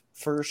life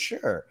for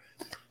sure.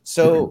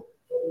 So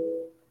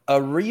a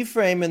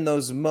reframe in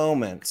those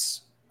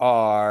moments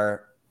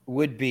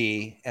would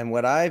be, and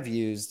what I've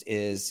used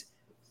is,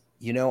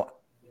 you know,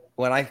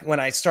 when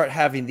I start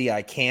having the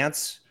I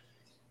can'ts,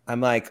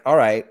 I'm like, all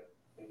right,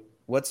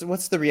 what's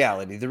the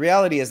reality? The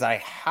reality is I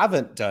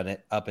haven't done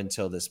it up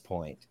until this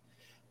point.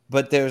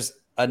 But there's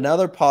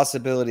another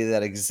possibility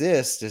that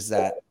exists, is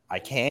that I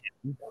can.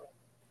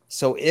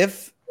 So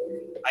if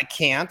I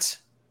can't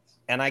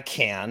and I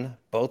can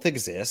both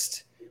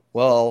exist,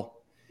 well,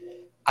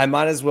 I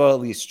might as well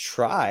at least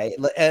try.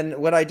 And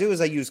what I do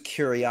is I use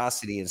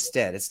curiosity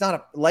instead.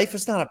 Life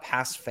is not a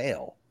pass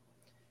fail.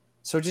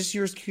 So just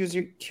use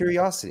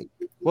curiosity.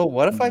 Well,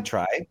 what if I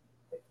try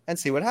and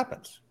see what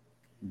happens?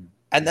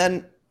 And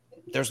then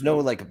there's no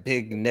like a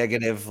big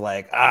negative,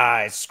 like,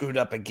 I screwed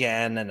up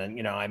again. And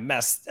then, I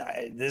messed.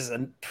 This is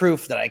a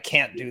proof that I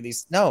can't do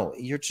these. No,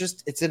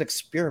 it's an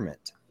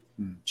experiment.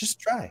 Just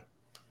try.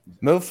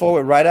 Move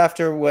forward. Right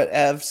after what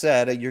Ev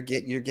said, you're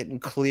getting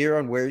clear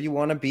on where you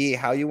want to be,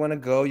 how you want to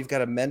go. You've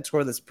got a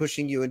mentor that's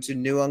pushing you into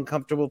new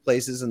uncomfortable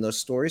places, and those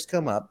stories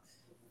come up.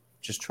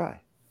 Just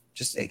try.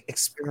 Just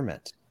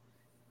experiment.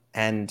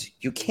 And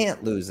you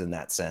can't lose in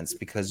that sense,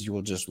 because you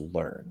will just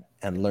learn,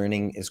 and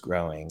learning is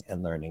growing,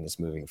 and learning is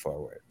moving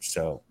forward.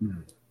 So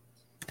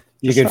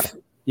you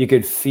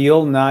could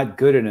feel not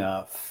good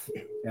enough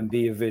and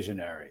be a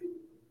visionary.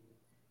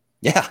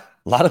 Yeah,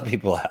 a lot of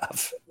people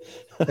have.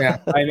 Yeah.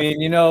 I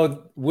mean,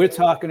 we're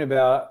talking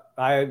about,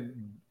 I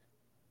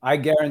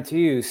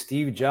guarantee you,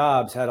 Steve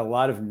Jobs had a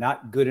lot of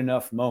not good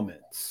enough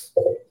moments.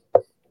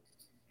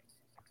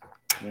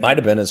 Might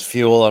have been his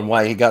fuel on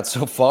why he got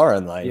so far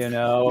in life.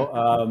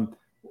 The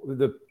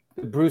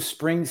Bruce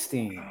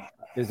Springsteen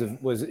is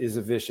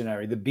a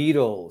visionary. The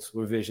Beatles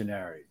were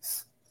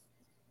visionaries.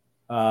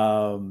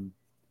 Ansel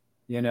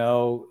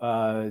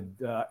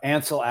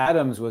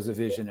Adams was a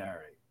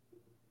visionary.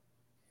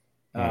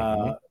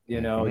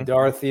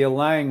 Dorothea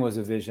Lange was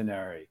a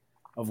visionary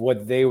of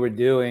what they were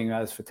doing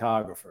as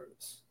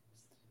photographers.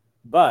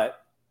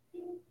 But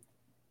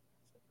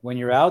when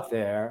you're out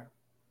there,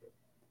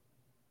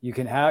 you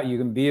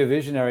can be a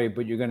visionary,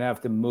 but you're going to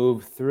have to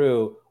move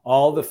through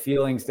all the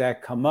feelings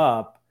that come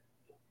up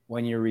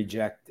when you're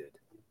rejected.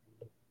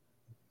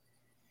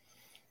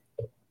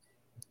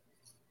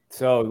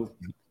 So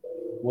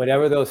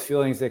whatever those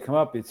feelings that come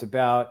up, it's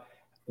about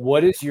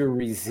what is your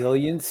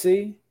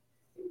resiliency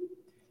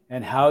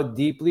and how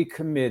deeply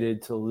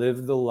committed to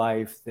live the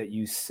life that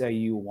you say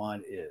you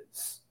want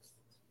is.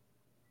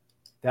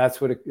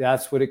 That's what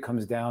it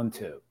comes down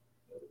to.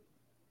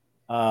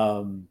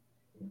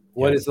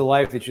 What is the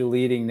life that you're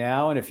leading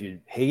now? And if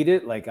you hate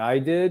it like I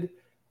did,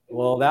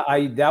 well,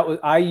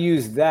 I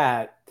use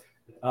that.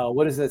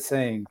 What is that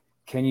saying?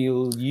 Can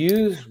you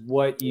use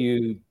what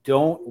you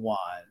don't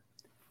want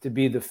to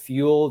be the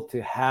fuel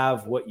to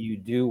have what you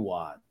do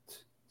want?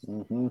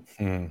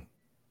 Mm-hmm.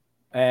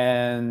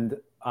 And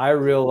I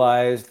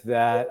realized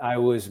that I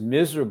was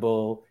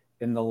miserable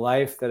in the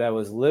life that I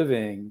was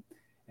living,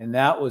 and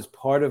that was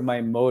part of my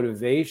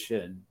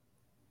motivation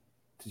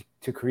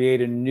to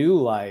create a new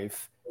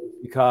life.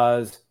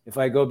 Because if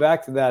I go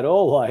back to that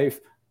old life,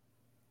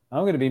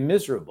 I'm going to be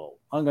miserable.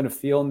 I'm going to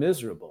feel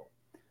miserable.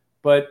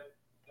 But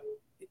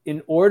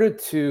in order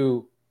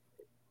to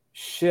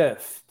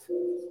shift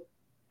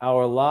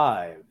our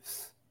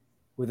lives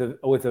with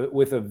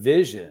a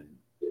vision,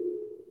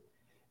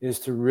 is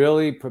to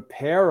really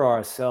prepare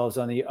ourselves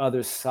on the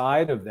other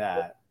side of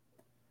that.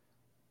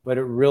 But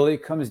it really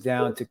comes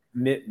down to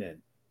commitment.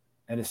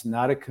 And it's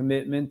not a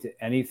commitment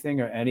to anything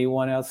or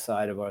anyone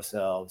outside of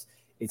ourselves.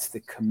 It's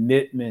the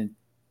commitment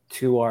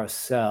to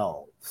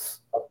ourselves.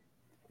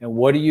 And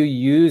what are you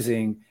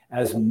using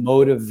as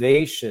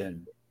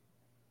motivation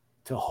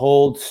to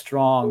hold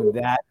strong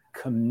that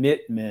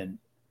commitment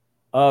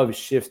of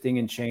shifting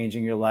and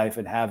changing your life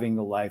and having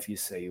the life you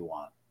say you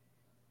want?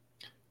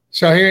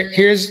 So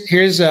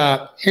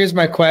here's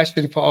my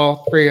question for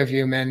all three of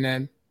you, men.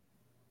 Then,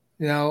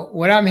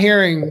 what I'm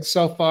hearing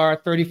so far,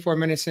 34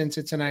 minutes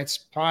into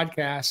tonight's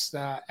podcast,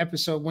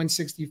 episode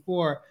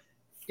 164,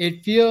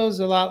 it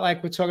feels a lot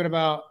like we're talking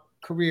about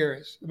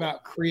careers,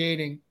 about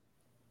creating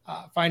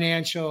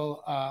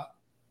financial.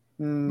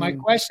 My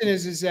question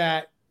is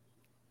that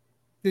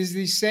does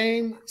the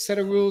same set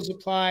of rules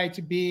apply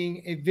to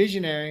being a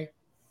visionary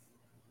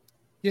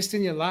just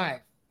in your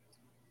life,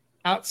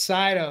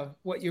 outside of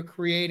what you're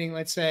creating?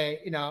 Let's say,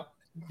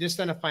 just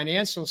on a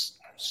financial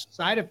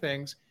side of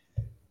things,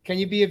 can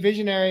you be a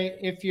visionary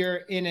if you're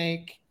in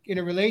a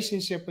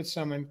relationship with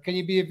someone? Can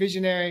you be a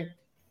visionary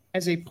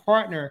as a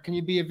partner? Can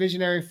you be a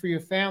visionary for your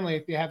family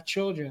if you have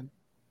children?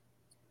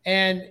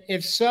 And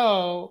if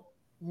so,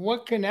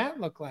 what can that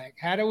look like?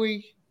 How do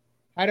we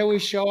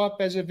show up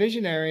as a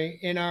visionary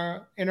in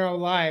our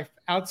life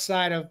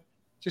outside of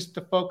just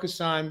the focus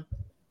on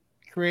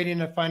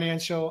creating a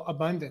financial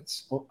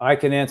abundance? Well, I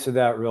can answer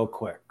that real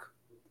quick.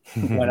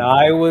 When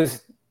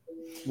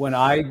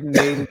I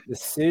made a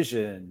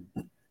decision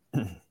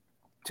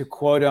to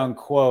quote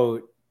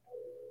unquote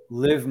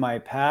live my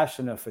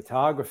passion of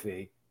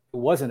photography, it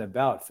wasn't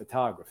about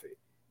photography.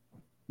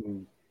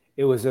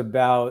 It was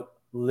about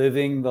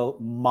living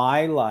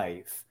my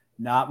life,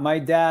 not my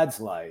dad's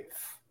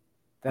life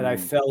that I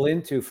fell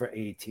into for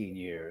 18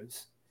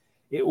 years.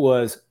 It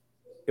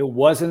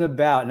wasn't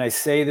about, and I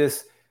say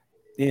this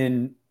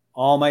in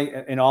all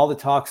the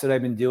talks that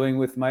I've been doing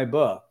with my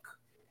book,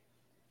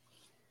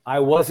 I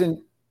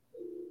wasn't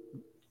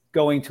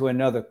going to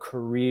another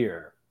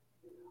career.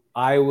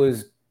 I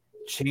was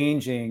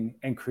changing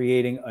and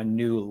creating a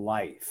new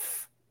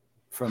life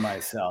for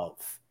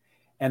myself.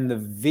 And the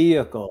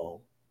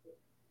vehicle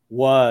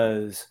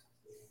was,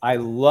 I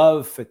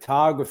love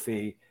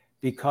photography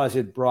because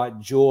it brought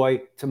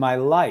joy to my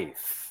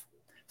life.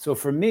 So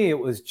for me, it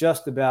was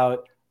just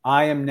about,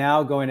 I am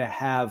now going to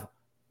have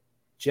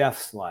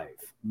Jeff's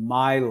life,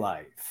 my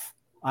life.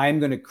 I'm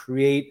going to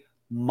create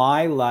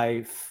my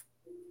life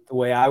the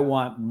way I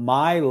want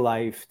my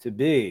life to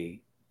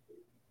be.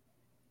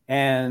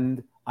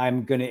 And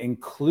I'm going to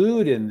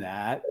include in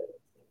that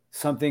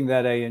something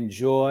that I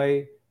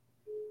enjoy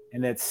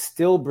and that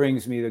still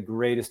brings me the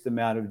greatest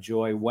amount of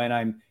joy when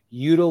I'm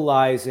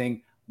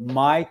utilizing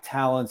my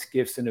talents,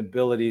 gifts, and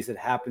abilities that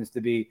happens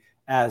to be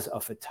as a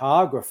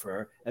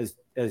photographer,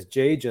 as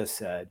Jay just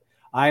said.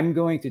 I'm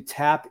going to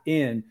tap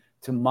in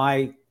to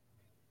my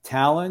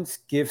talents,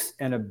 gifts,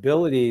 and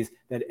abilities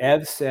that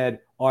Ev said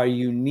are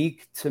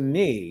unique to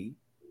me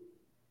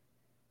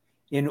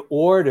in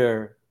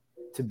order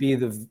to be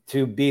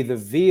the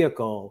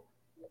vehicle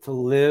to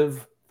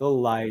live the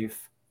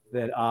life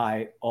that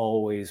I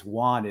always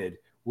wanted,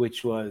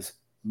 which was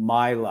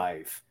my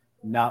life,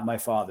 not my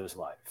father's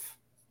life.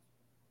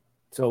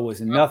 So it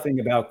was nothing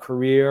about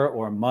career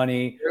or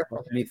money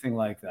or anything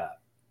like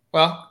that.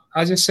 Well,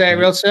 I'll just say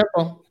real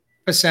simple,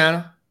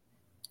 Fasano,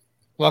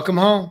 welcome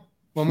home.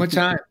 One more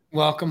time.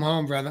 Welcome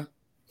home, brother.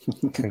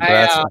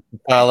 Congrats on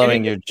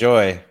following your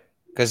joy.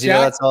 Because, you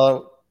know, that's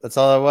all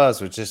it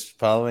was just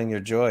following your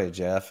joy,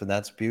 Jeff. And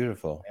that's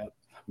beautiful. Yep.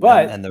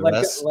 But and the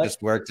rest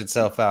just worked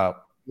itself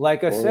out.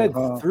 Like I said,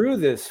 through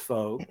this,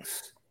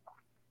 folks,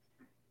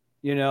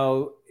 you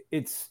know,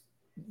 it's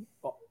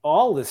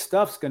all this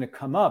stuff's going to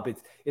come up.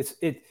 It's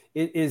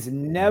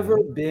never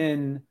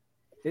been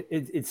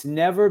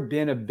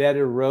a bed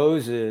of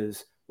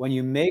roses when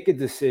you make a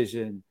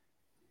decision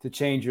to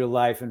change your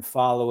life and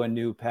follow a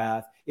new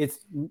path. It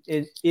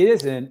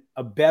isn't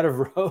a bed of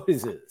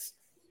roses.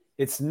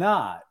 It's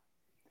not.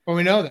 Well,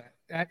 we know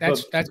that.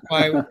 That's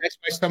why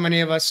so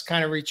many of us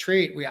kind of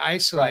retreat. We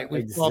isolate.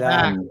 Right, we fall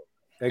back,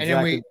 and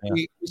then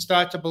we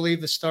start to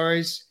believe the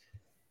stories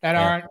that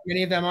aren't.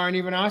 Many of them aren't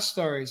even our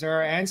stories or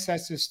our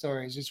ancestors'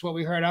 stories. It's what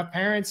we heard our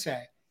parents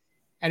say,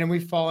 and then we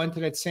fall into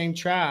that same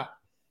trap.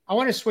 I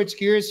want to switch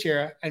gears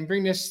here and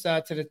bring this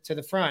to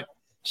the front.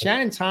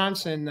 Shannon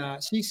Thompson,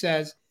 she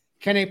says,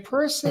 "Can a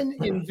person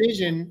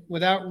envision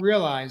without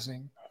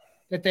realizing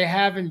that they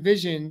have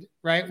envisioned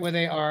right where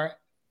they are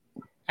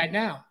at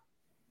now?"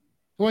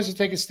 Who wants to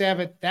take a stab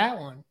at that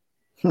one?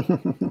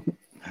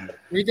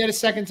 Read that a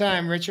second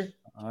time, Ritcher.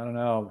 I don't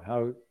know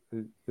how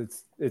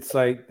it's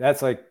like,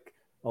 that's like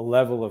a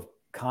level of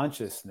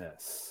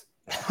consciousness.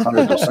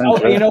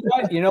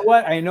 100%. You know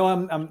what? I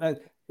know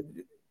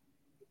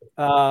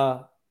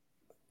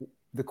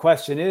the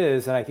question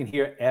is, and I can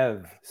hear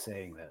Ev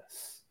saying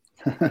this.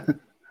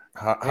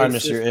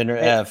 Harness your inner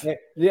Ev.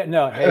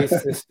 Hey,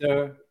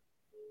 sister,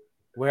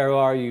 where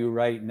are you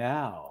right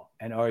now?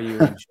 And are you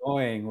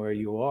enjoying where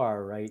you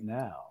are right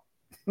now?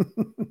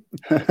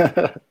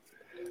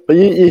 But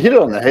you hit it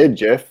on the head,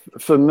 Jeff.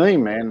 For me,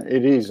 man,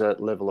 it is that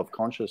level of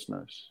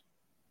consciousness.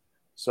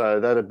 So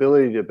that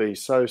ability to be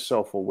so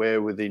self-aware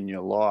within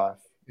your life,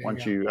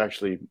 once you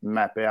actually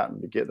map out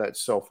and get that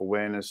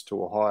self-awareness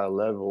to a higher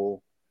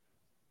level,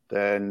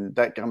 then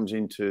that comes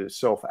into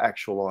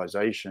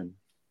self-actualization.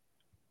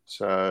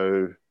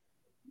 So,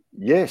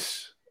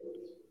 yes,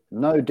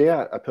 no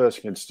doubt a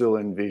person can still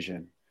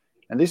envision.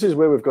 And this is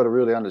where we've got to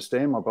really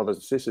understand, my brothers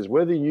and sisters,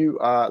 whether you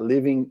are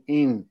living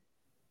in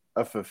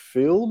a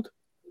fulfilled,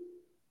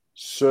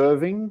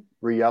 serving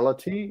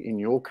reality in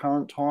your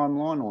current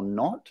timeline or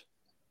not,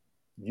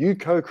 you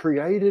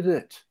co-created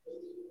it.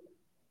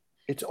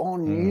 It's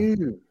on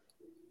you.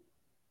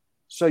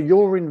 So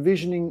you're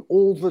envisioning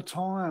all the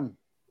time.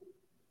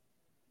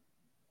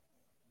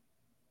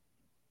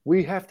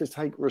 We have to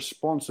take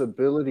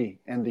responsibility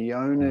and the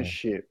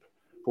ownership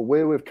for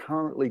where we've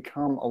currently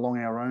come along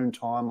our own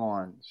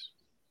timelines.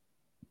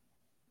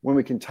 When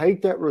we can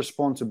take that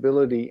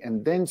responsibility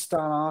and then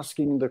start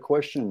asking the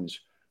questions,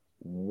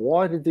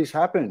 why did this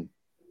happen?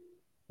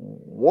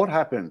 What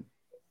happened?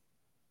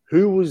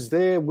 Who was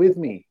there with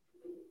me?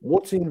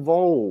 What's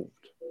involved?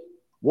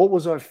 What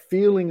was I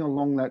feeling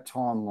along that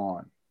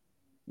timeline?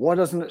 Why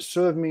doesn't it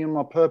serve me and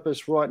my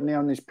purpose right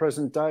now in this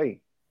present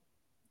day?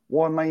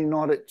 Why may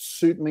not it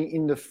suit me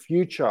in the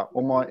future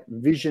or my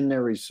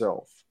visionary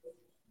self?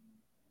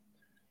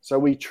 So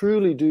we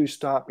truly do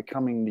start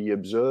becoming the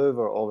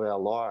observer of our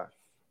life.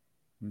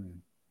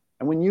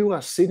 And when you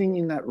are sitting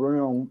in that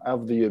realm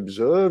of the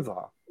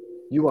observer,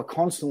 you are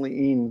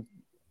constantly in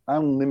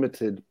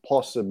unlimited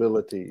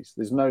possibilities.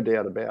 There's no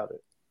doubt about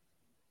it.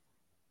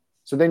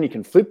 So then you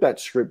can flip that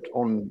script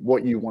on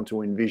what you want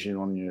to envision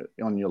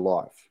on your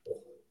life.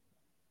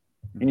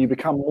 And you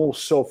become more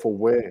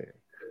self-aware.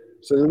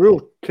 So the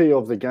real key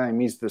of the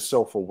game is the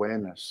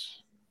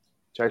self-awareness,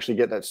 to actually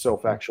get that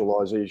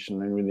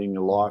self-actualization and within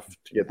your life,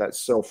 to get that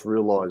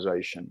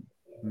self-realization.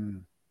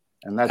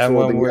 And that's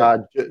all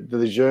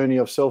the journey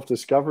of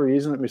self-discovery,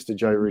 isn't it, Mr.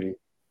 J. Ritty?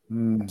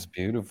 It's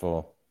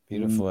beautiful.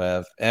 Beautiful,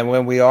 Ev. And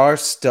when we are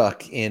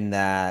stuck in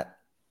that,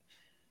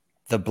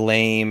 the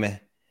blame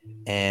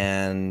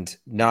and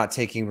not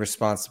taking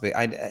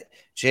responsibility.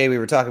 Jay, we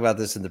were talking about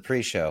this in the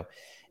pre-show.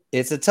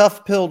 It's a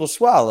tough pill to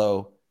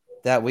swallow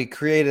that we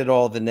created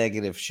all the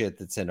negative shit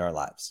that's in our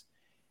lives.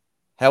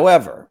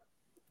 However,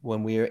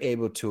 when we are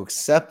able to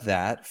accept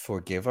that,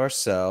 forgive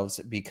ourselves,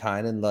 be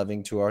kind and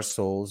loving to our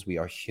souls, we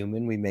are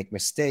human, we make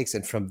mistakes.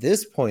 And from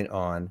this point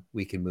on,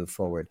 we can move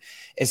forward.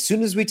 As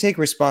soon as we take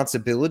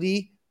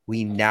responsibility,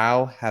 we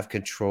now have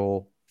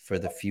control for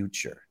the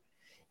future.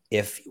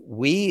 If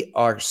we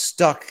are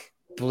stuck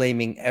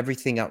blaming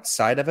everything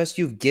outside of us,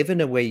 you've given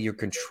away your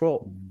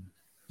control.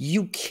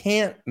 You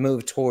can't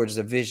move towards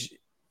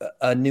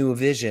a new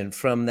vision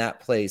from that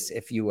place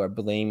if you are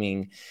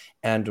blaming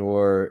and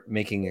or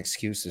making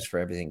excuses for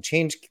everything.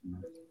 Change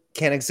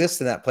can't exist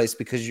in that place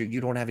because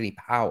you don't have any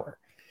power.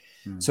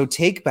 So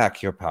take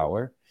back your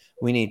power.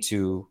 We need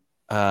to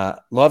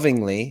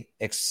lovingly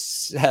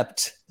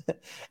accept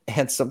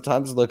and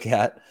sometimes look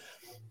at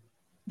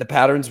the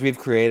patterns we've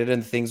created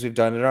and the things we've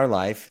done in our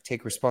life,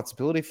 take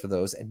responsibility for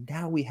those, and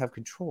now we have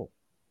control.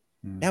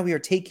 Now we are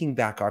taking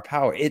back our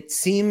power. It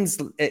seems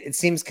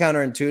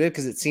counterintuitive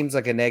because it seems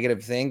like a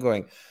negative thing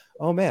going,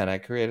 oh man, I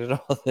created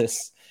all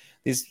these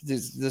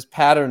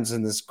patterns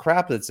and this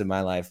crap that's in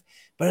my life.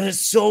 But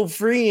it's so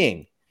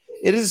freeing.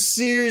 It is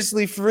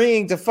seriously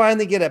freeing to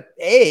finally get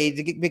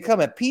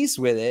become at peace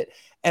with it,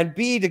 and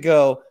B, to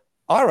go,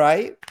 all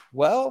right,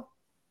 well,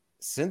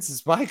 since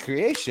it's my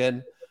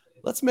creation,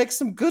 let's make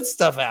some good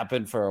stuff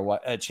happen for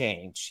a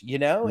change.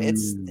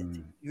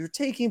 You're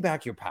taking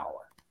back your power.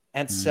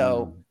 And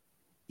so,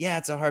 yeah,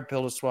 it's a hard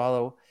pill to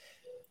swallow,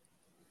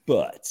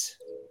 but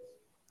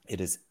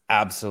it is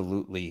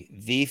absolutely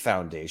the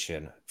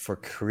foundation for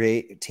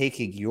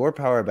taking your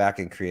power back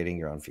and creating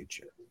your own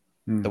future,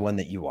 the one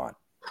that you want,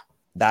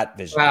 that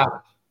vision.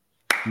 Wow.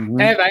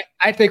 And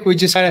I think we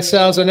just had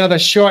ourselves another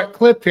short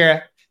clip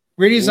here.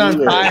 Ritty's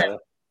on fire.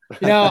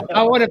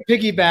 I want to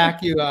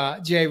piggyback you,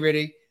 Jay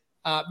Ritty,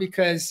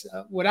 because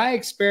what I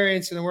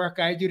experience in the work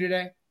I do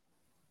today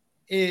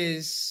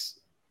is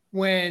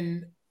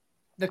when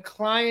the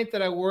client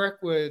that I work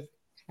with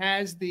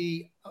has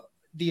the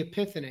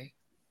epiphany,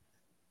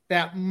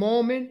 that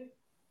moment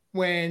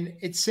when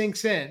it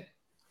sinks in,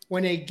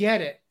 when they get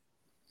it,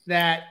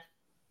 that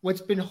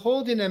what's been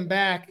holding them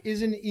back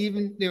isn't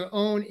even their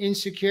own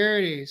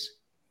insecurities,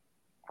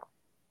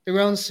 their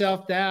own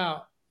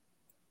self-doubt,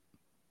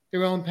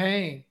 their own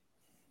pain.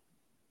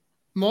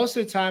 Most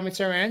of the time,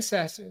 it's our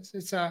ancestors.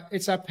 It's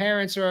our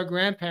parents or our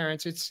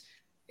grandparents.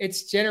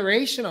 It's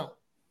generational.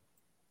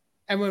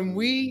 And when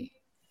we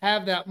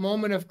have that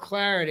moment of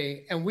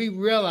clarity and we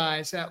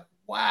realize that,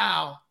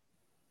 wow,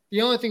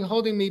 the only thing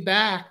holding me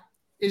back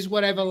is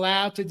what I've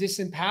allowed to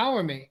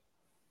disempower me.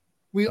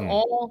 We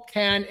all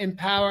can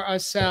empower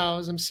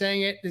ourselves. I'm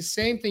saying it the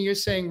same thing you're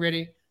saying,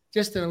 Ritty,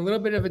 just in a little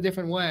bit of a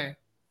different way.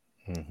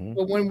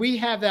 But when we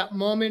have that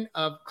moment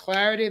of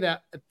clarity,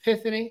 that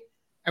epiphany,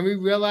 and we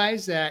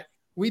realize that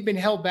we've been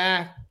held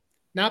back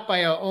not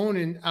by our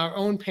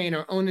own pain,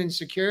 our own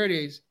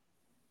insecurities,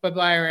 but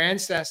by our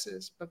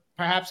ancestors. But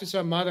perhaps it's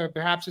our mother,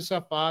 perhaps it's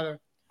our father,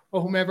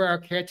 or whomever our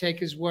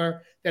caretakers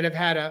were that have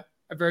had a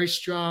very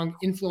strong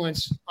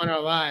influence on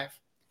our life.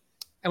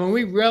 And when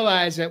we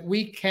realize that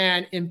we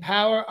can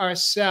empower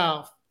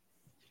ourselves,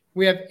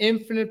 we have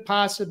infinite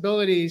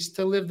possibilities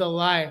to live the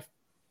life,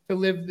 to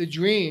live the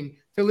dream,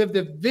 to live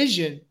the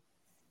vision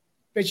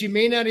that you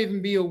may not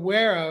even be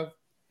aware of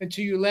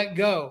until you let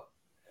go,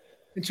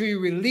 until you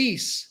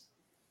release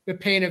the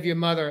pain of your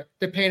mother,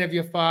 the pain of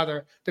your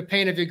father, the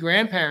pain of your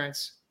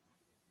grandparents.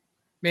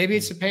 Maybe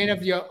it's the pain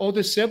of your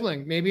older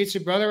sibling. Maybe it's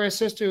your brother or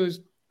sister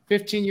who's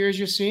 15 years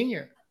your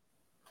senior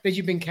that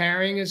you've been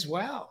carrying as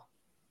well.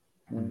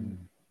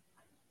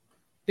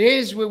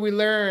 There's where we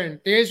learn.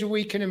 There's where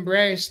we can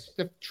embrace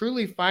the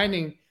truly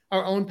finding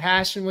our own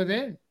passion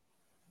within.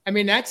 I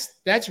mean,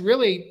 that's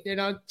really,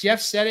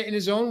 Jeff said it in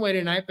his own way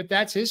tonight, but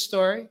that's his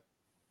story.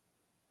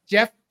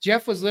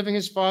 Jeff was living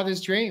his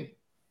father's dream.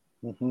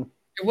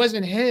 It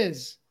wasn't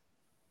his.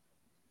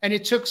 And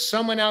it took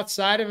someone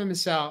outside of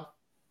himself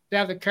to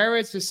have the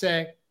courage to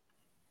say,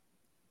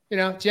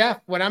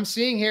 Jeff, what I'm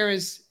seeing here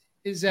is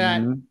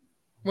that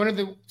one of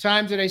the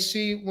times that I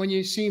see when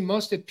you seem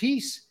most at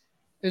peace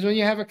is when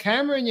you have a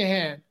camera in your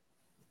hand.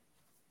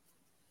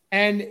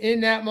 And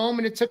in that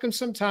moment, it took him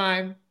some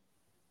time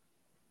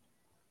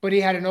but he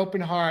had an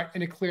open heart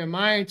and a clear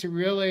mind to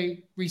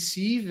really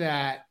receive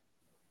that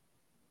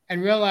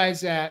and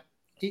realize that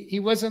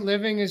he wasn't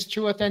living his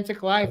true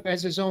authentic life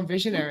as his own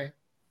visionary.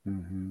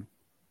 Mm-hmm.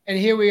 And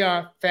here we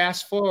are,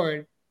 fast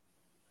forward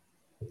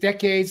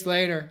decades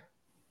later.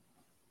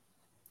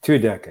 2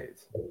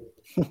 decades.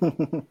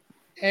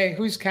 Hey,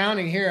 who's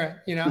counting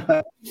here?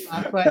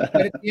 But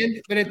at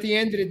the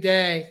end of the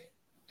day,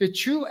 the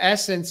true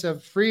essence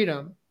of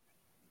freedom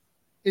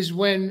is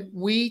when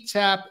we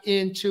tap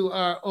into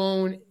our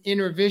own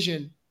inner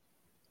vision.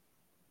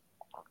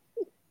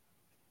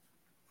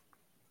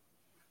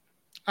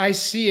 I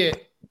see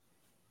it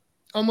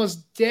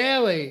almost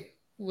daily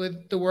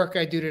with the work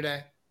I do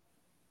today.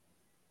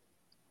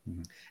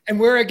 Mm-hmm. And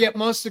where I get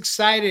most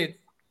excited,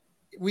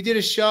 we did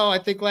a show, I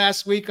think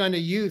last week on the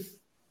youth,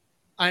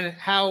 on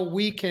how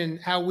we can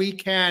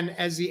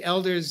as the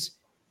elders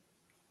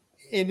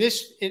in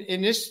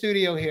this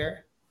studio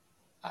here,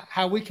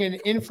 how we can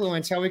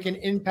influence, how we can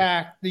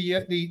impact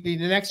the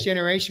next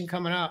generation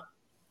coming up.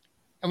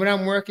 And when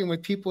I'm working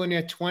with people in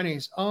their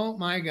 20s, oh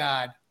my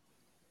God.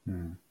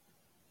 Mm.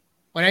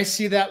 When I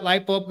see that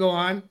light bulb go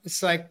on,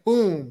 it's like,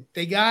 boom,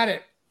 they got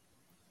it.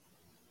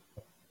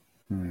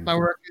 Mm. My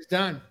work is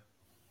done.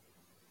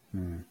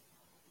 Mm.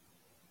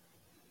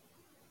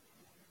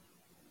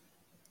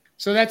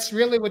 So that's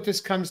really what this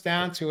comes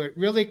down to. It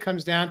really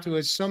comes down to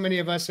is so many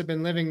of us have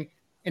been living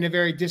in a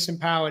very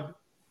disempowered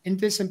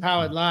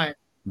life.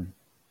 Mm.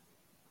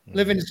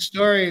 Living a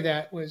story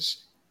that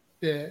was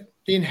the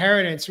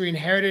inheritance we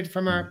inherited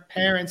from our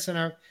parents and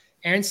our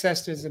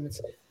ancestors. And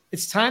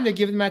it's time to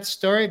give them that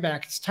story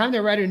back. It's time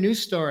to write a new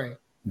story.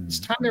 Mm. It's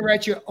time to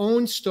write your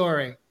own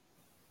story.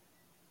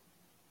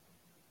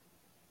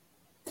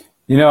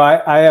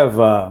 I have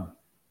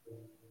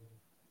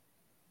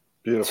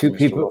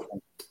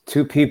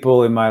two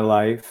people in my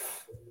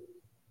life,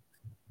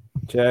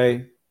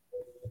 Jay,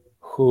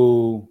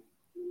 who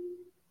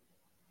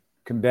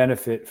can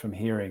benefit from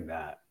hearing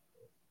that.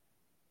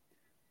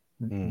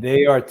 Mm.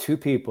 They are two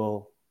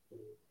people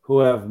who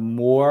have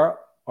more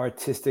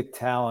artistic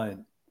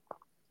talent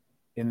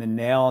in the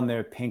nail on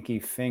their pinky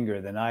finger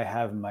than I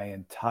have in my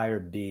entire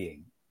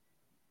being.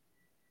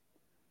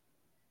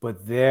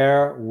 But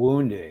their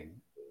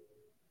wounding,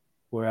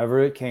 wherever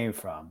it came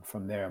from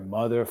their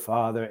mother,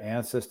 father,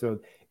 ancestor,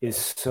 is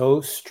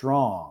so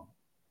strong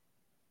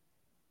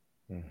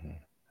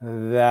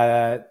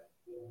that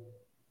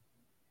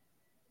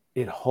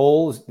it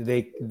holds,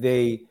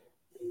 they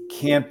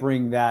can't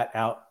bring that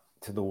out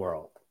to the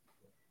world.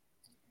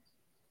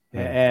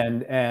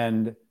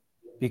 And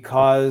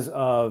because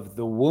of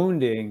the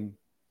wounding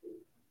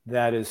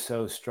that is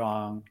so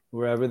strong,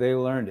 wherever they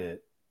learned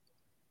it,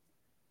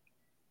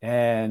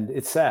 and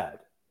it's sad.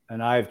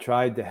 And I've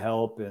tried to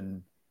help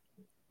and,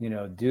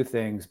 do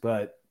things,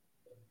 but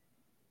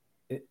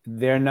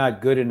they're not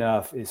good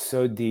enough is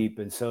so deep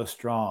and so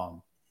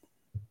strong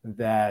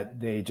that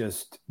they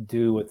just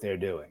do what they're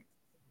doing.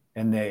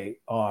 And they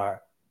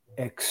are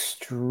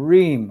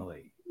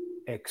extremely,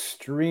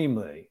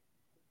 extremely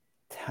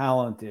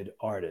talented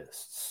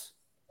artists.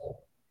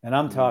 And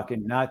I'm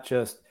talking not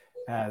just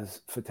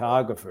as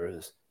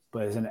photographers,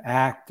 but as an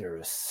actor,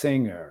 a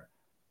singer,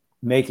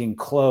 making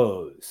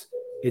clothes.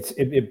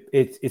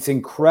 It's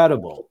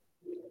incredible.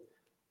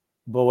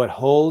 But what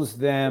holds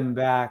them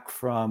back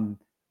from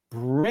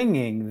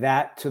bringing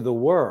that to the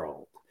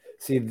world,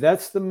 see,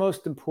 that's the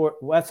most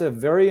important, that's a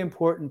very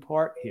important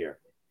part here.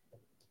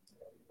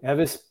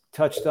 Evis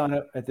touched on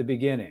it at the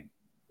beginning.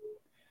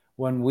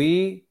 When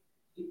we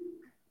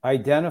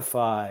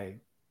identify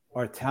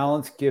our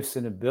talents, gifts,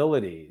 and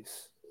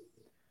abilities,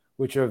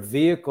 which are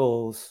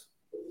vehicles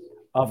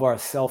of our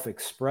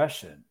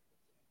self-expression,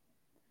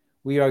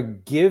 we are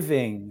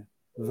giving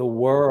the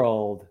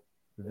world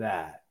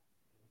that.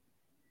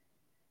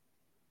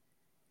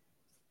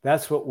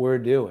 That's what we're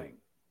doing.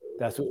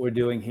 That's what we're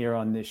doing here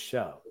on this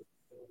show.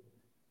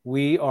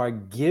 We are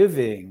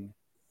giving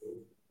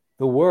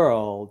the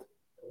world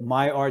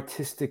my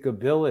artistic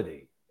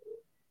ability,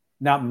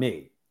 not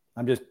me.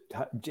 I'm just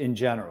in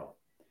general.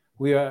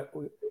 We are,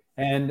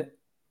 and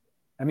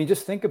I mean,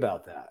 just think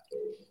about that.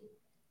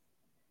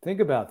 Think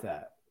about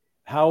that.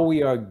 How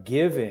we are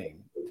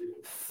giving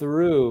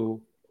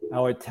through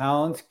our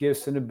talents,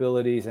 gifts, and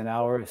abilities and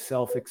our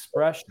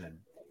self-expression,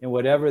 and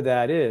whatever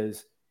that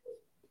is,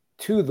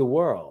 to the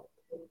world.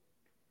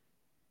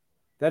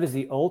 That is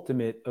the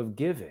ultimate of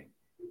giving.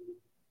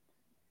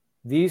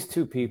 These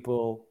two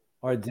people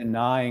are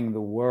denying the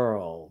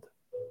world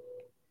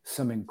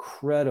some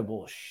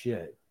incredible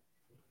shit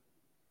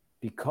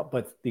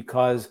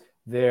because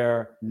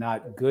they're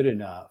not good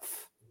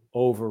enough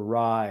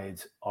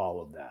overrides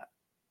all of that.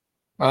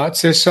 Well,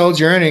 it's their soul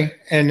journey,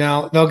 and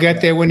they'll get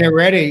there when they're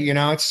ready.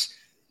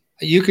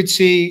 You could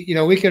see,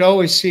 we could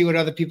always see what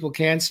other people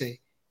can see.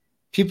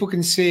 People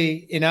can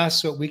see in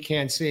us what we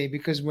can't see,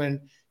 because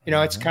when,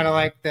 it's kind of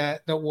like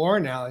the war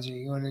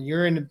analogy. When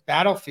you're in the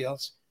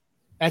battlefields,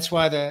 that's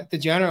why the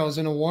general's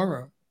in a war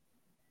room,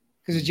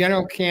 because the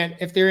general can't,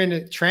 if they're in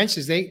the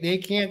trenches, they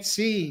can't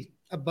see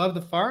above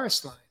the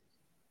forest line.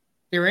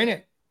 They're in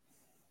it.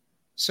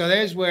 So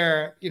there's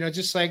where,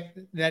 just like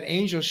that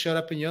angel showed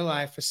up in your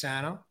life,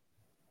 Fasano,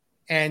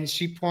 and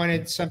she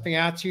pointed something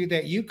out to you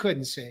that you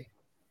couldn't see.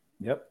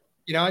 Yep.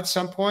 At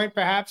some point,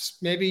 perhaps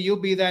maybe you'll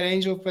be that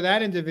angel for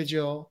that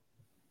individual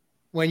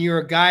when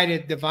you're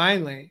guided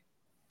divinely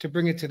to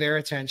bring it to their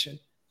attention.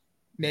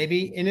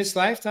 Maybe in this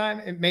lifetime,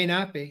 it may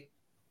not be.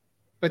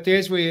 But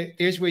there's where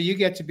you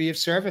get to be of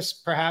service,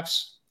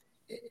 perhaps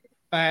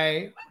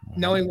by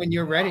knowing when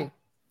you're ready,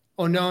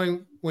 or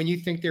knowing when you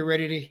think they're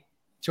ready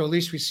to at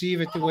least receive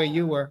it the way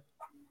you were.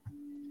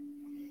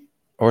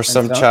 Or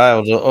some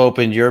child will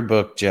open your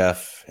book,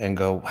 Jeff, and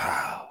go,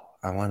 wow,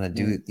 I want to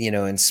do,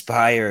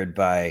 inspired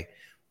by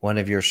one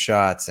of your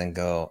shots and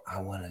go,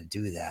 I want to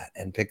do that,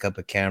 and pick up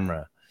a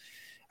camera.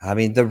 I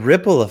mean, the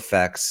ripple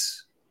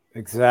effects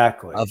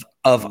exactly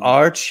of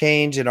our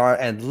change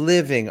and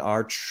living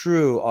our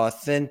true,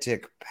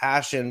 authentic,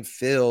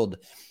 passion-filled,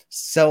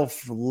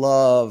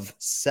 self-love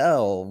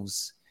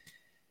selves,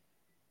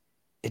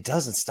 it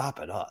doesn't stop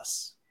at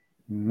us.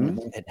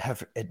 Mm-hmm.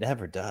 It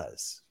never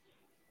does.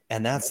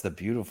 And that's the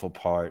beautiful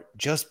part.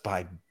 Just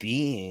by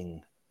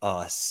being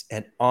us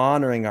and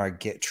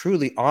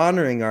truly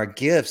honoring our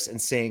gifts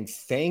and saying,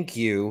 thank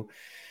you,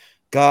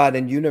 God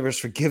and universe,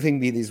 for giving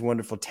me these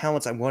wonderful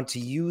talents. I want to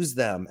use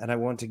them, and I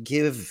want to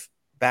give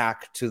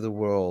back to the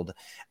world.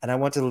 And I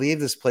want to leave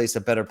this place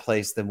a better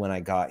place than when I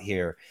got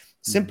here.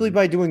 Simply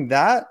by doing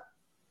that,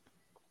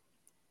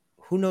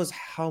 who knows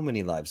how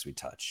many lives we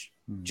touch.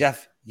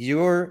 Jeff,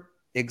 your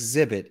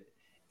exhibit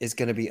is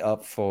going to be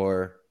up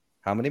for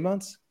how many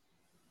months?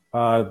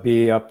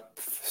 Be up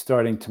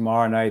starting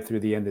tomorrow night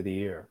through the end of the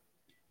year.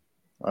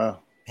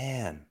 Wow.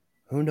 Man,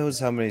 who knows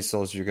how many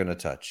souls you're going to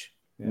touch.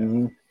 Yeah.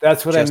 Mm-hmm.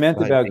 That's what I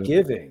meant about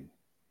giving.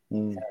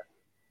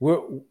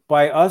 We're,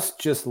 by us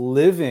just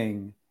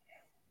living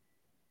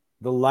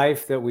the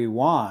life that we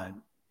want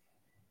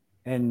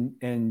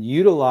and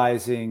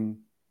utilizing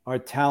our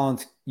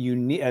talents,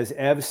 as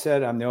Ev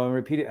said, I'm the only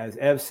repeating, as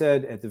Ev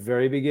said at the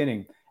very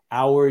beginning,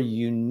 our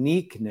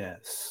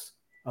uniqueness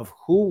of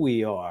who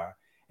we are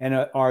and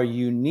our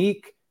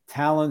unique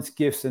talents,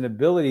 gifts, and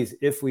abilities,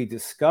 if we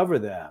discover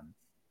them,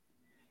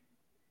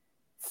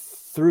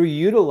 through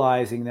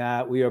utilizing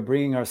that, we are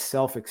bringing our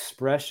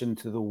self-expression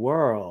to the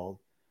world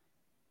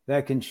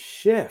that can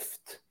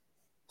shift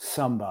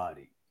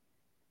somebody.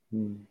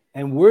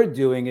 And we're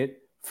doing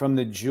it from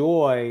the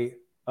joy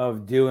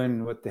of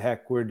doing what the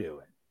heck we're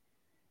doing.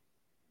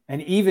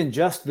 And even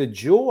just the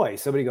joy,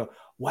 somebody go,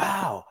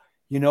 wow,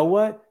 you know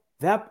what?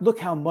 Look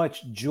how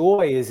much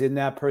joy is in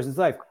that person's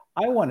life.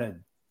 I want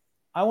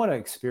to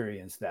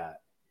experience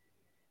that.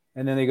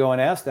 And then they go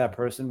and ask that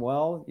person,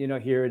 well,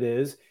 here it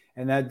is.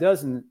 And that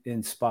doesn't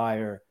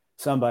inspire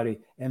somebody.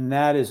 And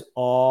that is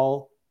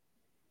all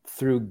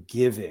through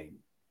giving.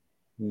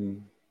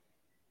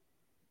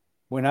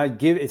 When I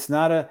give, it's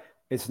not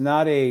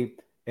a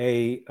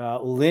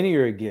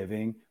linear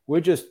giving.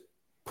 We're just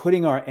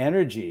putting our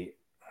energy,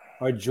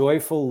 our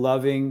joyful,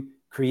 loving,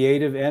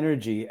 creative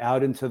energy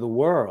out into the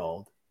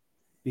world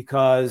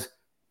because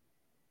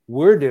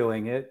we're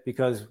doing it,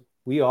 because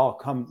we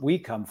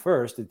come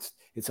first.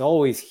 It's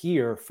always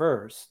here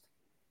first.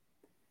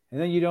 And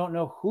then you don't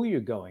know who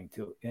you're going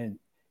to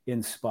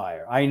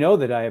inspire. I know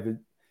that I have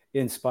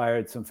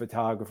inspired some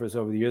photographers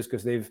over the years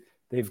because they've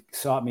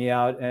sought me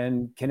out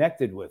and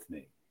connected with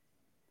me.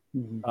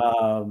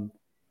 But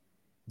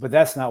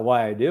that's not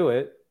why I do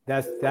it.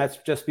 That's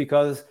just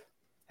because,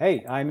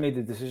 hey, I made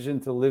the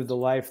decision to live the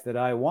life that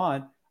I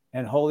want.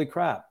 And holy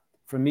crap,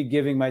 from me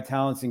giving my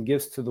talents and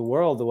gifts to the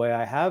world the way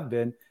I have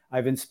been,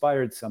 I've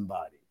inspired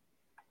somebody.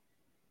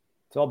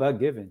 It's all about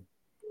giving.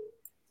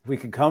 If we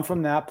can come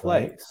from that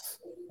place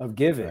of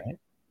giving,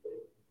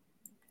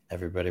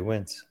 everybody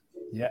wins.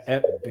 Yeah,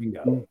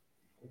 bingo.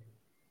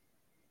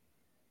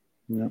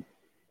 Yeah.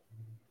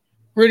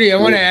 Rudy, I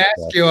want to ask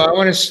you. I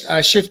want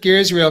to shift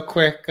gears real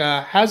quick.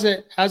 How's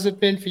it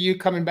been for you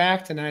coming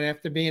back tonight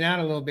after being out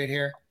a little bit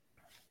here?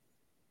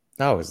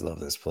 I always love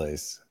this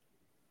place.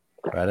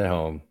 Right at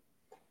home.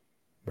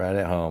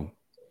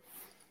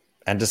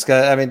 And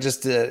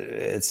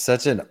it's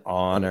such an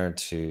honor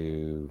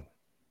to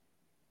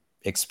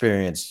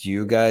experience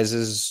you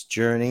guys'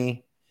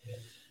 journey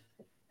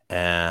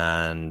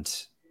and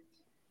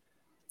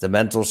the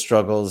mental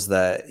struggles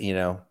that,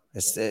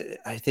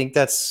 I think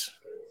it's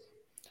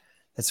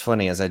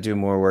funny as I do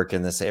more work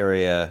in this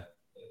area.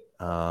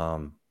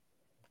 Our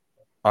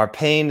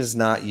pain is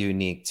not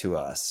unique to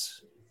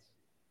us.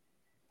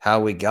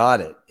 How we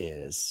got it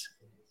is.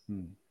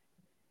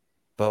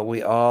 But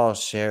we all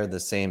share the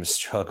same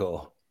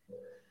struggle.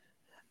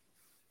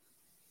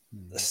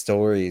 The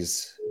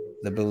stories,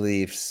 the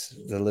beliefs,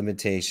 the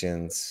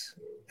limitations,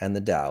 and the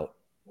doubt.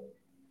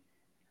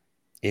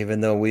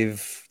 Even though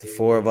the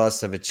four of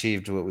us have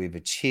achieved what we've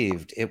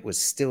achieved, it was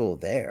still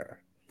there.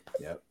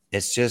 Yep.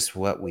 It's just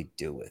what we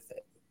do with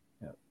it.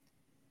 Yep.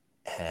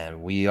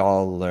 And we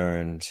all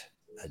learned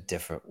a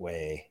different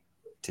way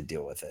to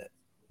deal with it.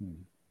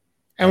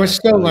 And we're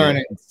still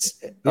learning.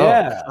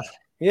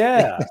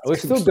 Yeah, we're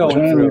still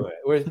going through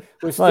it.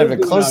 We're still Not even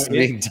doing close to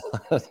being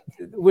done.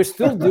 We're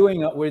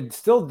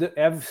still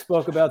Ev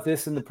spoke about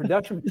this in the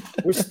production.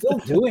 We're still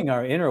doing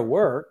our inner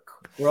work.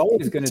 We're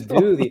always going to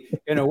do the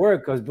inner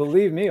work because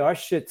believe me, our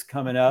shit's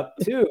coming up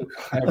too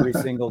every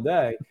single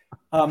day.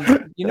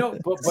 You know,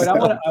 but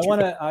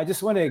I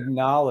just want to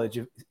acknowledge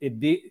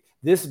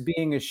this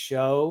being a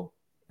show.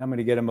 I'm going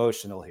to get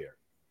emotional here.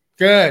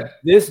 Good.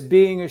 This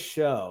being a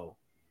show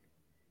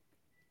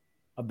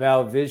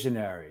about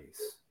visionaries.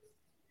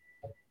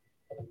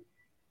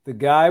 The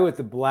guy with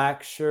the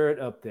black shirt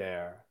up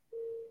there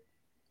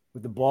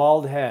with the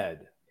bald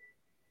head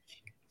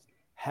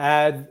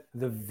had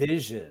the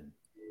vision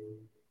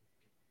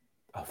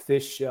of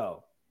this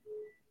show,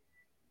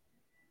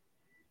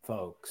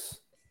 folks.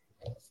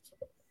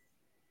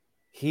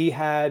 He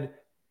had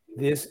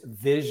this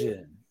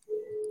vision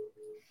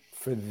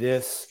for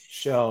this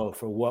show,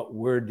 for what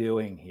we're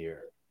doing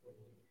here.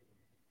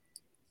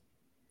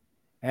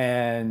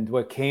 And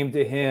what came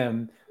to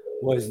him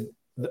was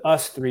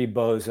us three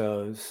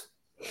bozos,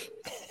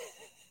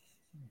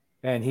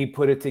 and he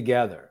put it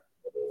together.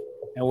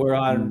 And we're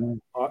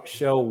on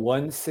show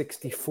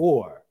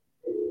 164.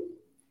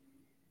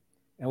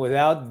 And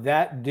without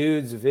that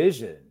dude's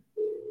vision,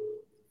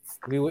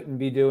 we wouldn't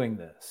be doing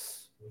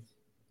this.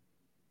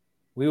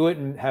 We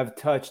wouldn't have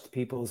touched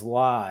people's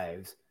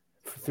lives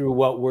through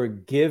what we're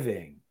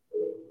giving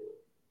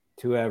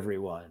to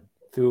everyone,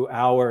 through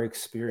our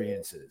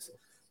experiences.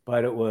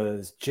 But it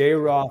was Jay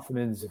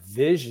Rothman's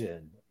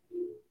vision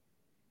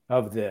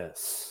of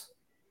this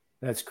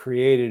that's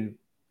created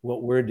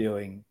what we're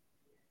doing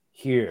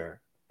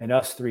here, and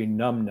us three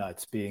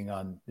numbnuts being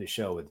on the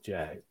show with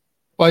Jay.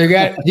 Well, you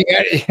got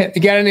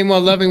any more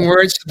loving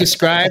words to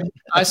describe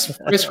us,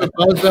 Chris, with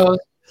Bozo?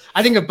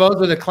 I think of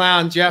Bozo the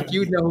Clown. Jeff,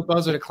 you know who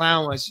Bozo the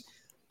Clown was.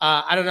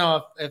 I don't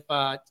know if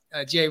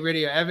Jay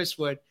Ritcher or Evis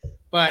would,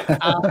 but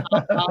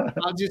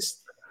I'll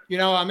just,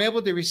 I'm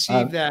able to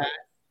receive that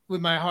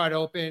with my heart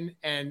open,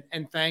 and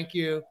thank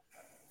you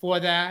for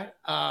that.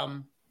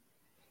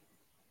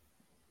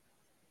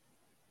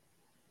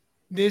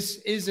 This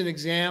is an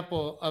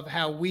example of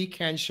how we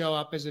can show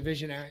up as a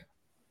visionary.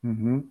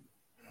 Mm-hmm.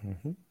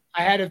 Mm-hmm.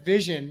 I had a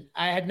vision.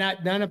 I had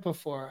not done it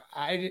before.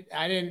 I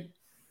didn't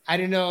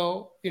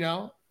know,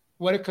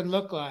 what it could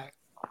look like.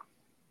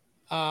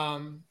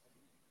 But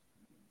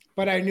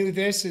I knew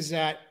this is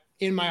that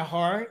in my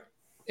heart,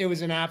 it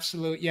was an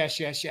absolute yes,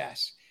 yes,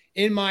 yes.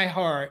 In my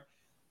heart,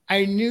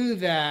 I knew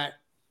that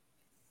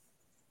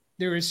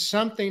there is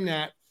something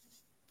that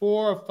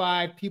 4 or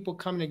 5 people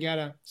come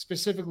together,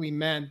 specifically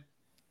men,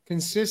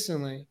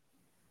 consistently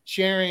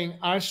sharing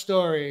our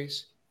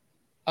stories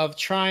of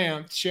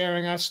triumph,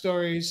 sharing our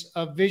stories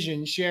of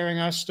vision, sharing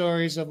our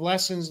stories of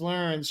lessons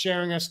learned,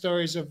 sharing our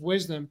stories of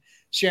wisdom,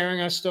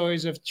 sharing our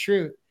stories of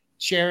truth,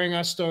 sharing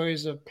our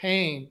stories of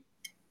pain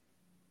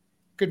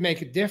could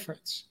make a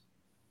difference.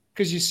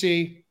 Because you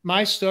see,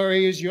 my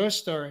story is your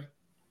story.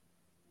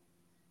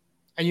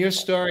 And your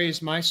story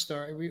is my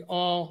story. We are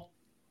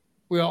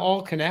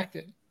all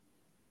connected.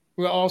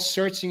 We're all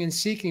searching and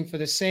seeking for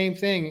the same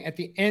thing. At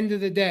the end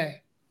of the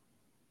day,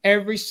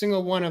 every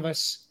single one of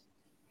us,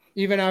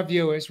 even our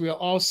viewers, we are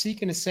all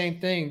seeking the same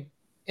thing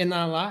in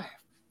our life,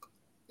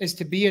 is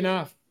to be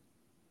enough,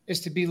 is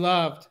to be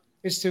loved,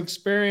 is to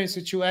experience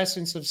the true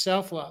essence of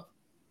self-love,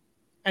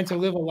 and to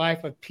live a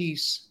life of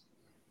peace,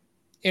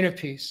 inner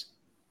peace,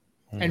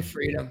 and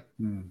freedom.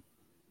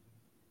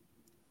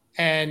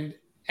 And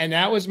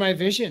that was my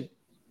vision,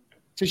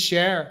 to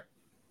share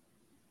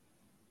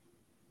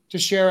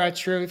our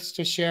truths,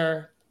 to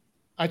share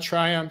our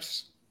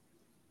triumphs,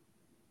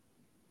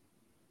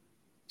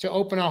 to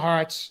open our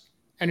hearts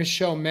and to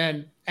show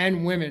men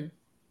and women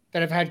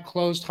that have had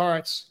closed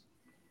hearts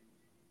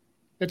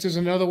that there's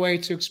another way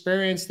to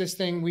experience this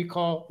thing we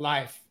call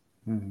life.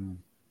 Mm-hmm.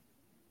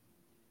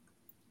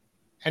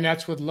 And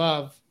that's with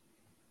love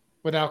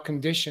without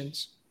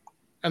conditions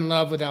and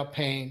love without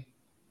pain.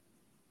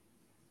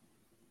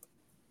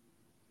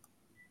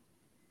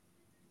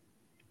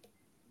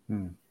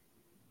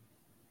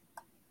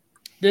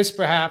 This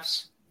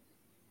perhaps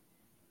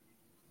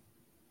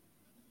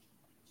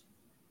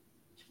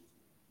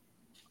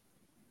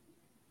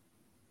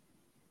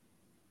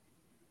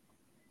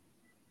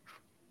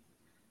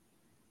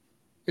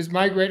is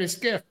my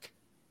greatest gift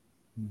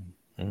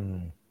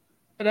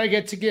that I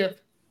get to give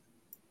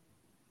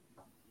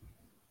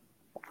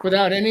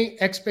without any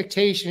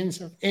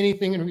expectations of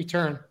anything in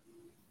return,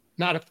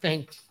 not a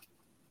thing.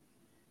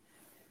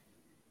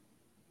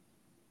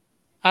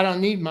 I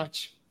don't need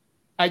much.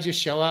 I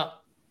just show up.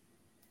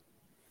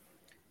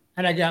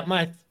 And I got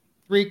my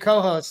 3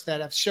 co-hosts that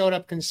have showed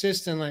up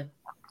consistently,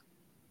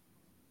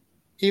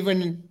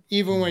 even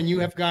when you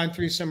have gone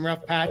through some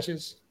rough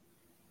patches.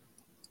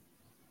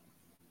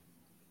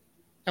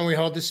 And we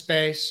hold the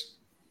space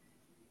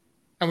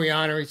and we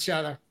honor each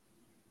other.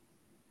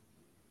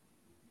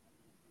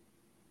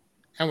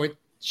 And we're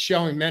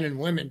showing men and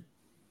women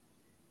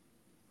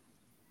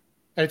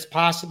that it's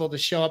possible to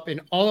show up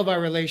in all of our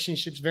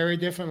relationships very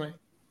differently.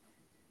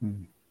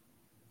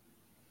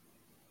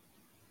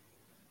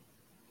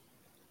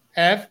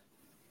 Ev,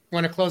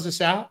 want to close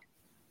us out?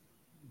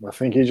 I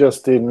think you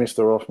just did,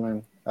 Mr.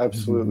 Rothman.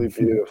 Absolutely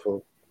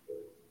beautiful.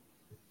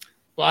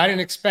 Well, I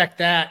didn't expect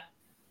that,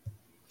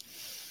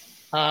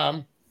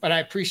 but I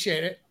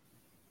appreciate it.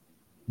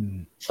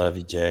 Love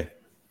you, Jay.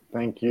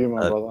 Thank you,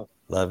 my brother.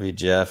 Love you,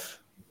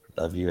 Jeff.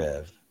 Love you,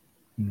 Ev.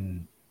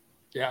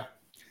 Yeah.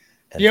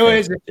 And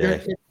Viewers, thank you,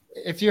 Jay.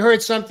 if you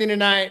heard something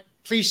tonight,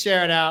 please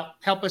share it out.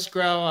 Help us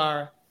grow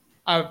our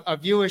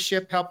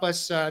viewership. Help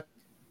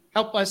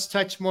us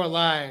touch more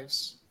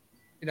lives.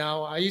 You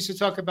know, I used to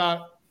talk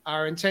about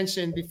our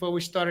intention before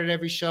we started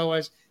every show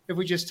was if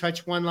we just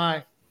touch one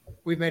life,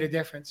 we've made a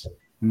difference.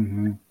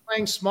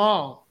 Playing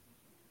small.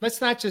 Let's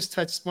not just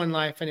touch one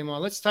life anymore.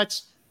 Let's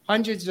touch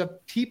hundreds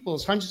of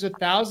people's, hundreds of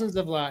thousands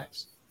of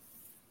lives.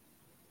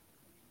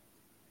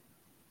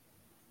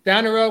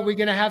 Down the road, we're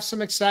going to have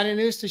some exciting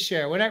news to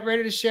share. We're not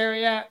ready to share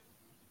it yet,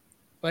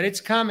 but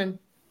it's coming.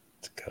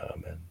 It's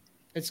coming.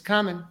 It's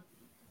coming.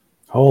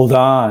 Hold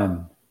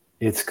on.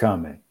 It's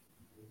coming.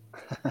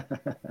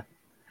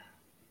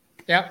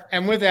 Yep.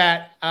 And with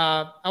that,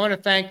 I want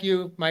to thank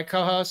you, my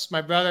co-hosts,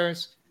 my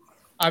brothers,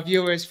 our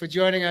viewers, for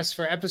joining us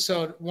for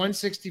episode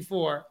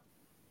 164.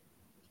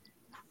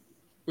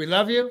 We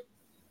love you.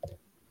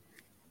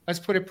 Let's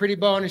put a pretty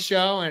bow on the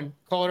show and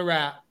call it a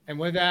wrap. And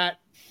with that,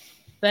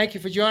 thank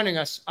you for joining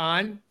us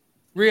on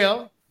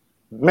Real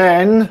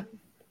Men.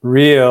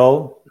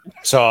 Real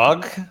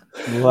Talk.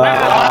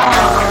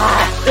 Live.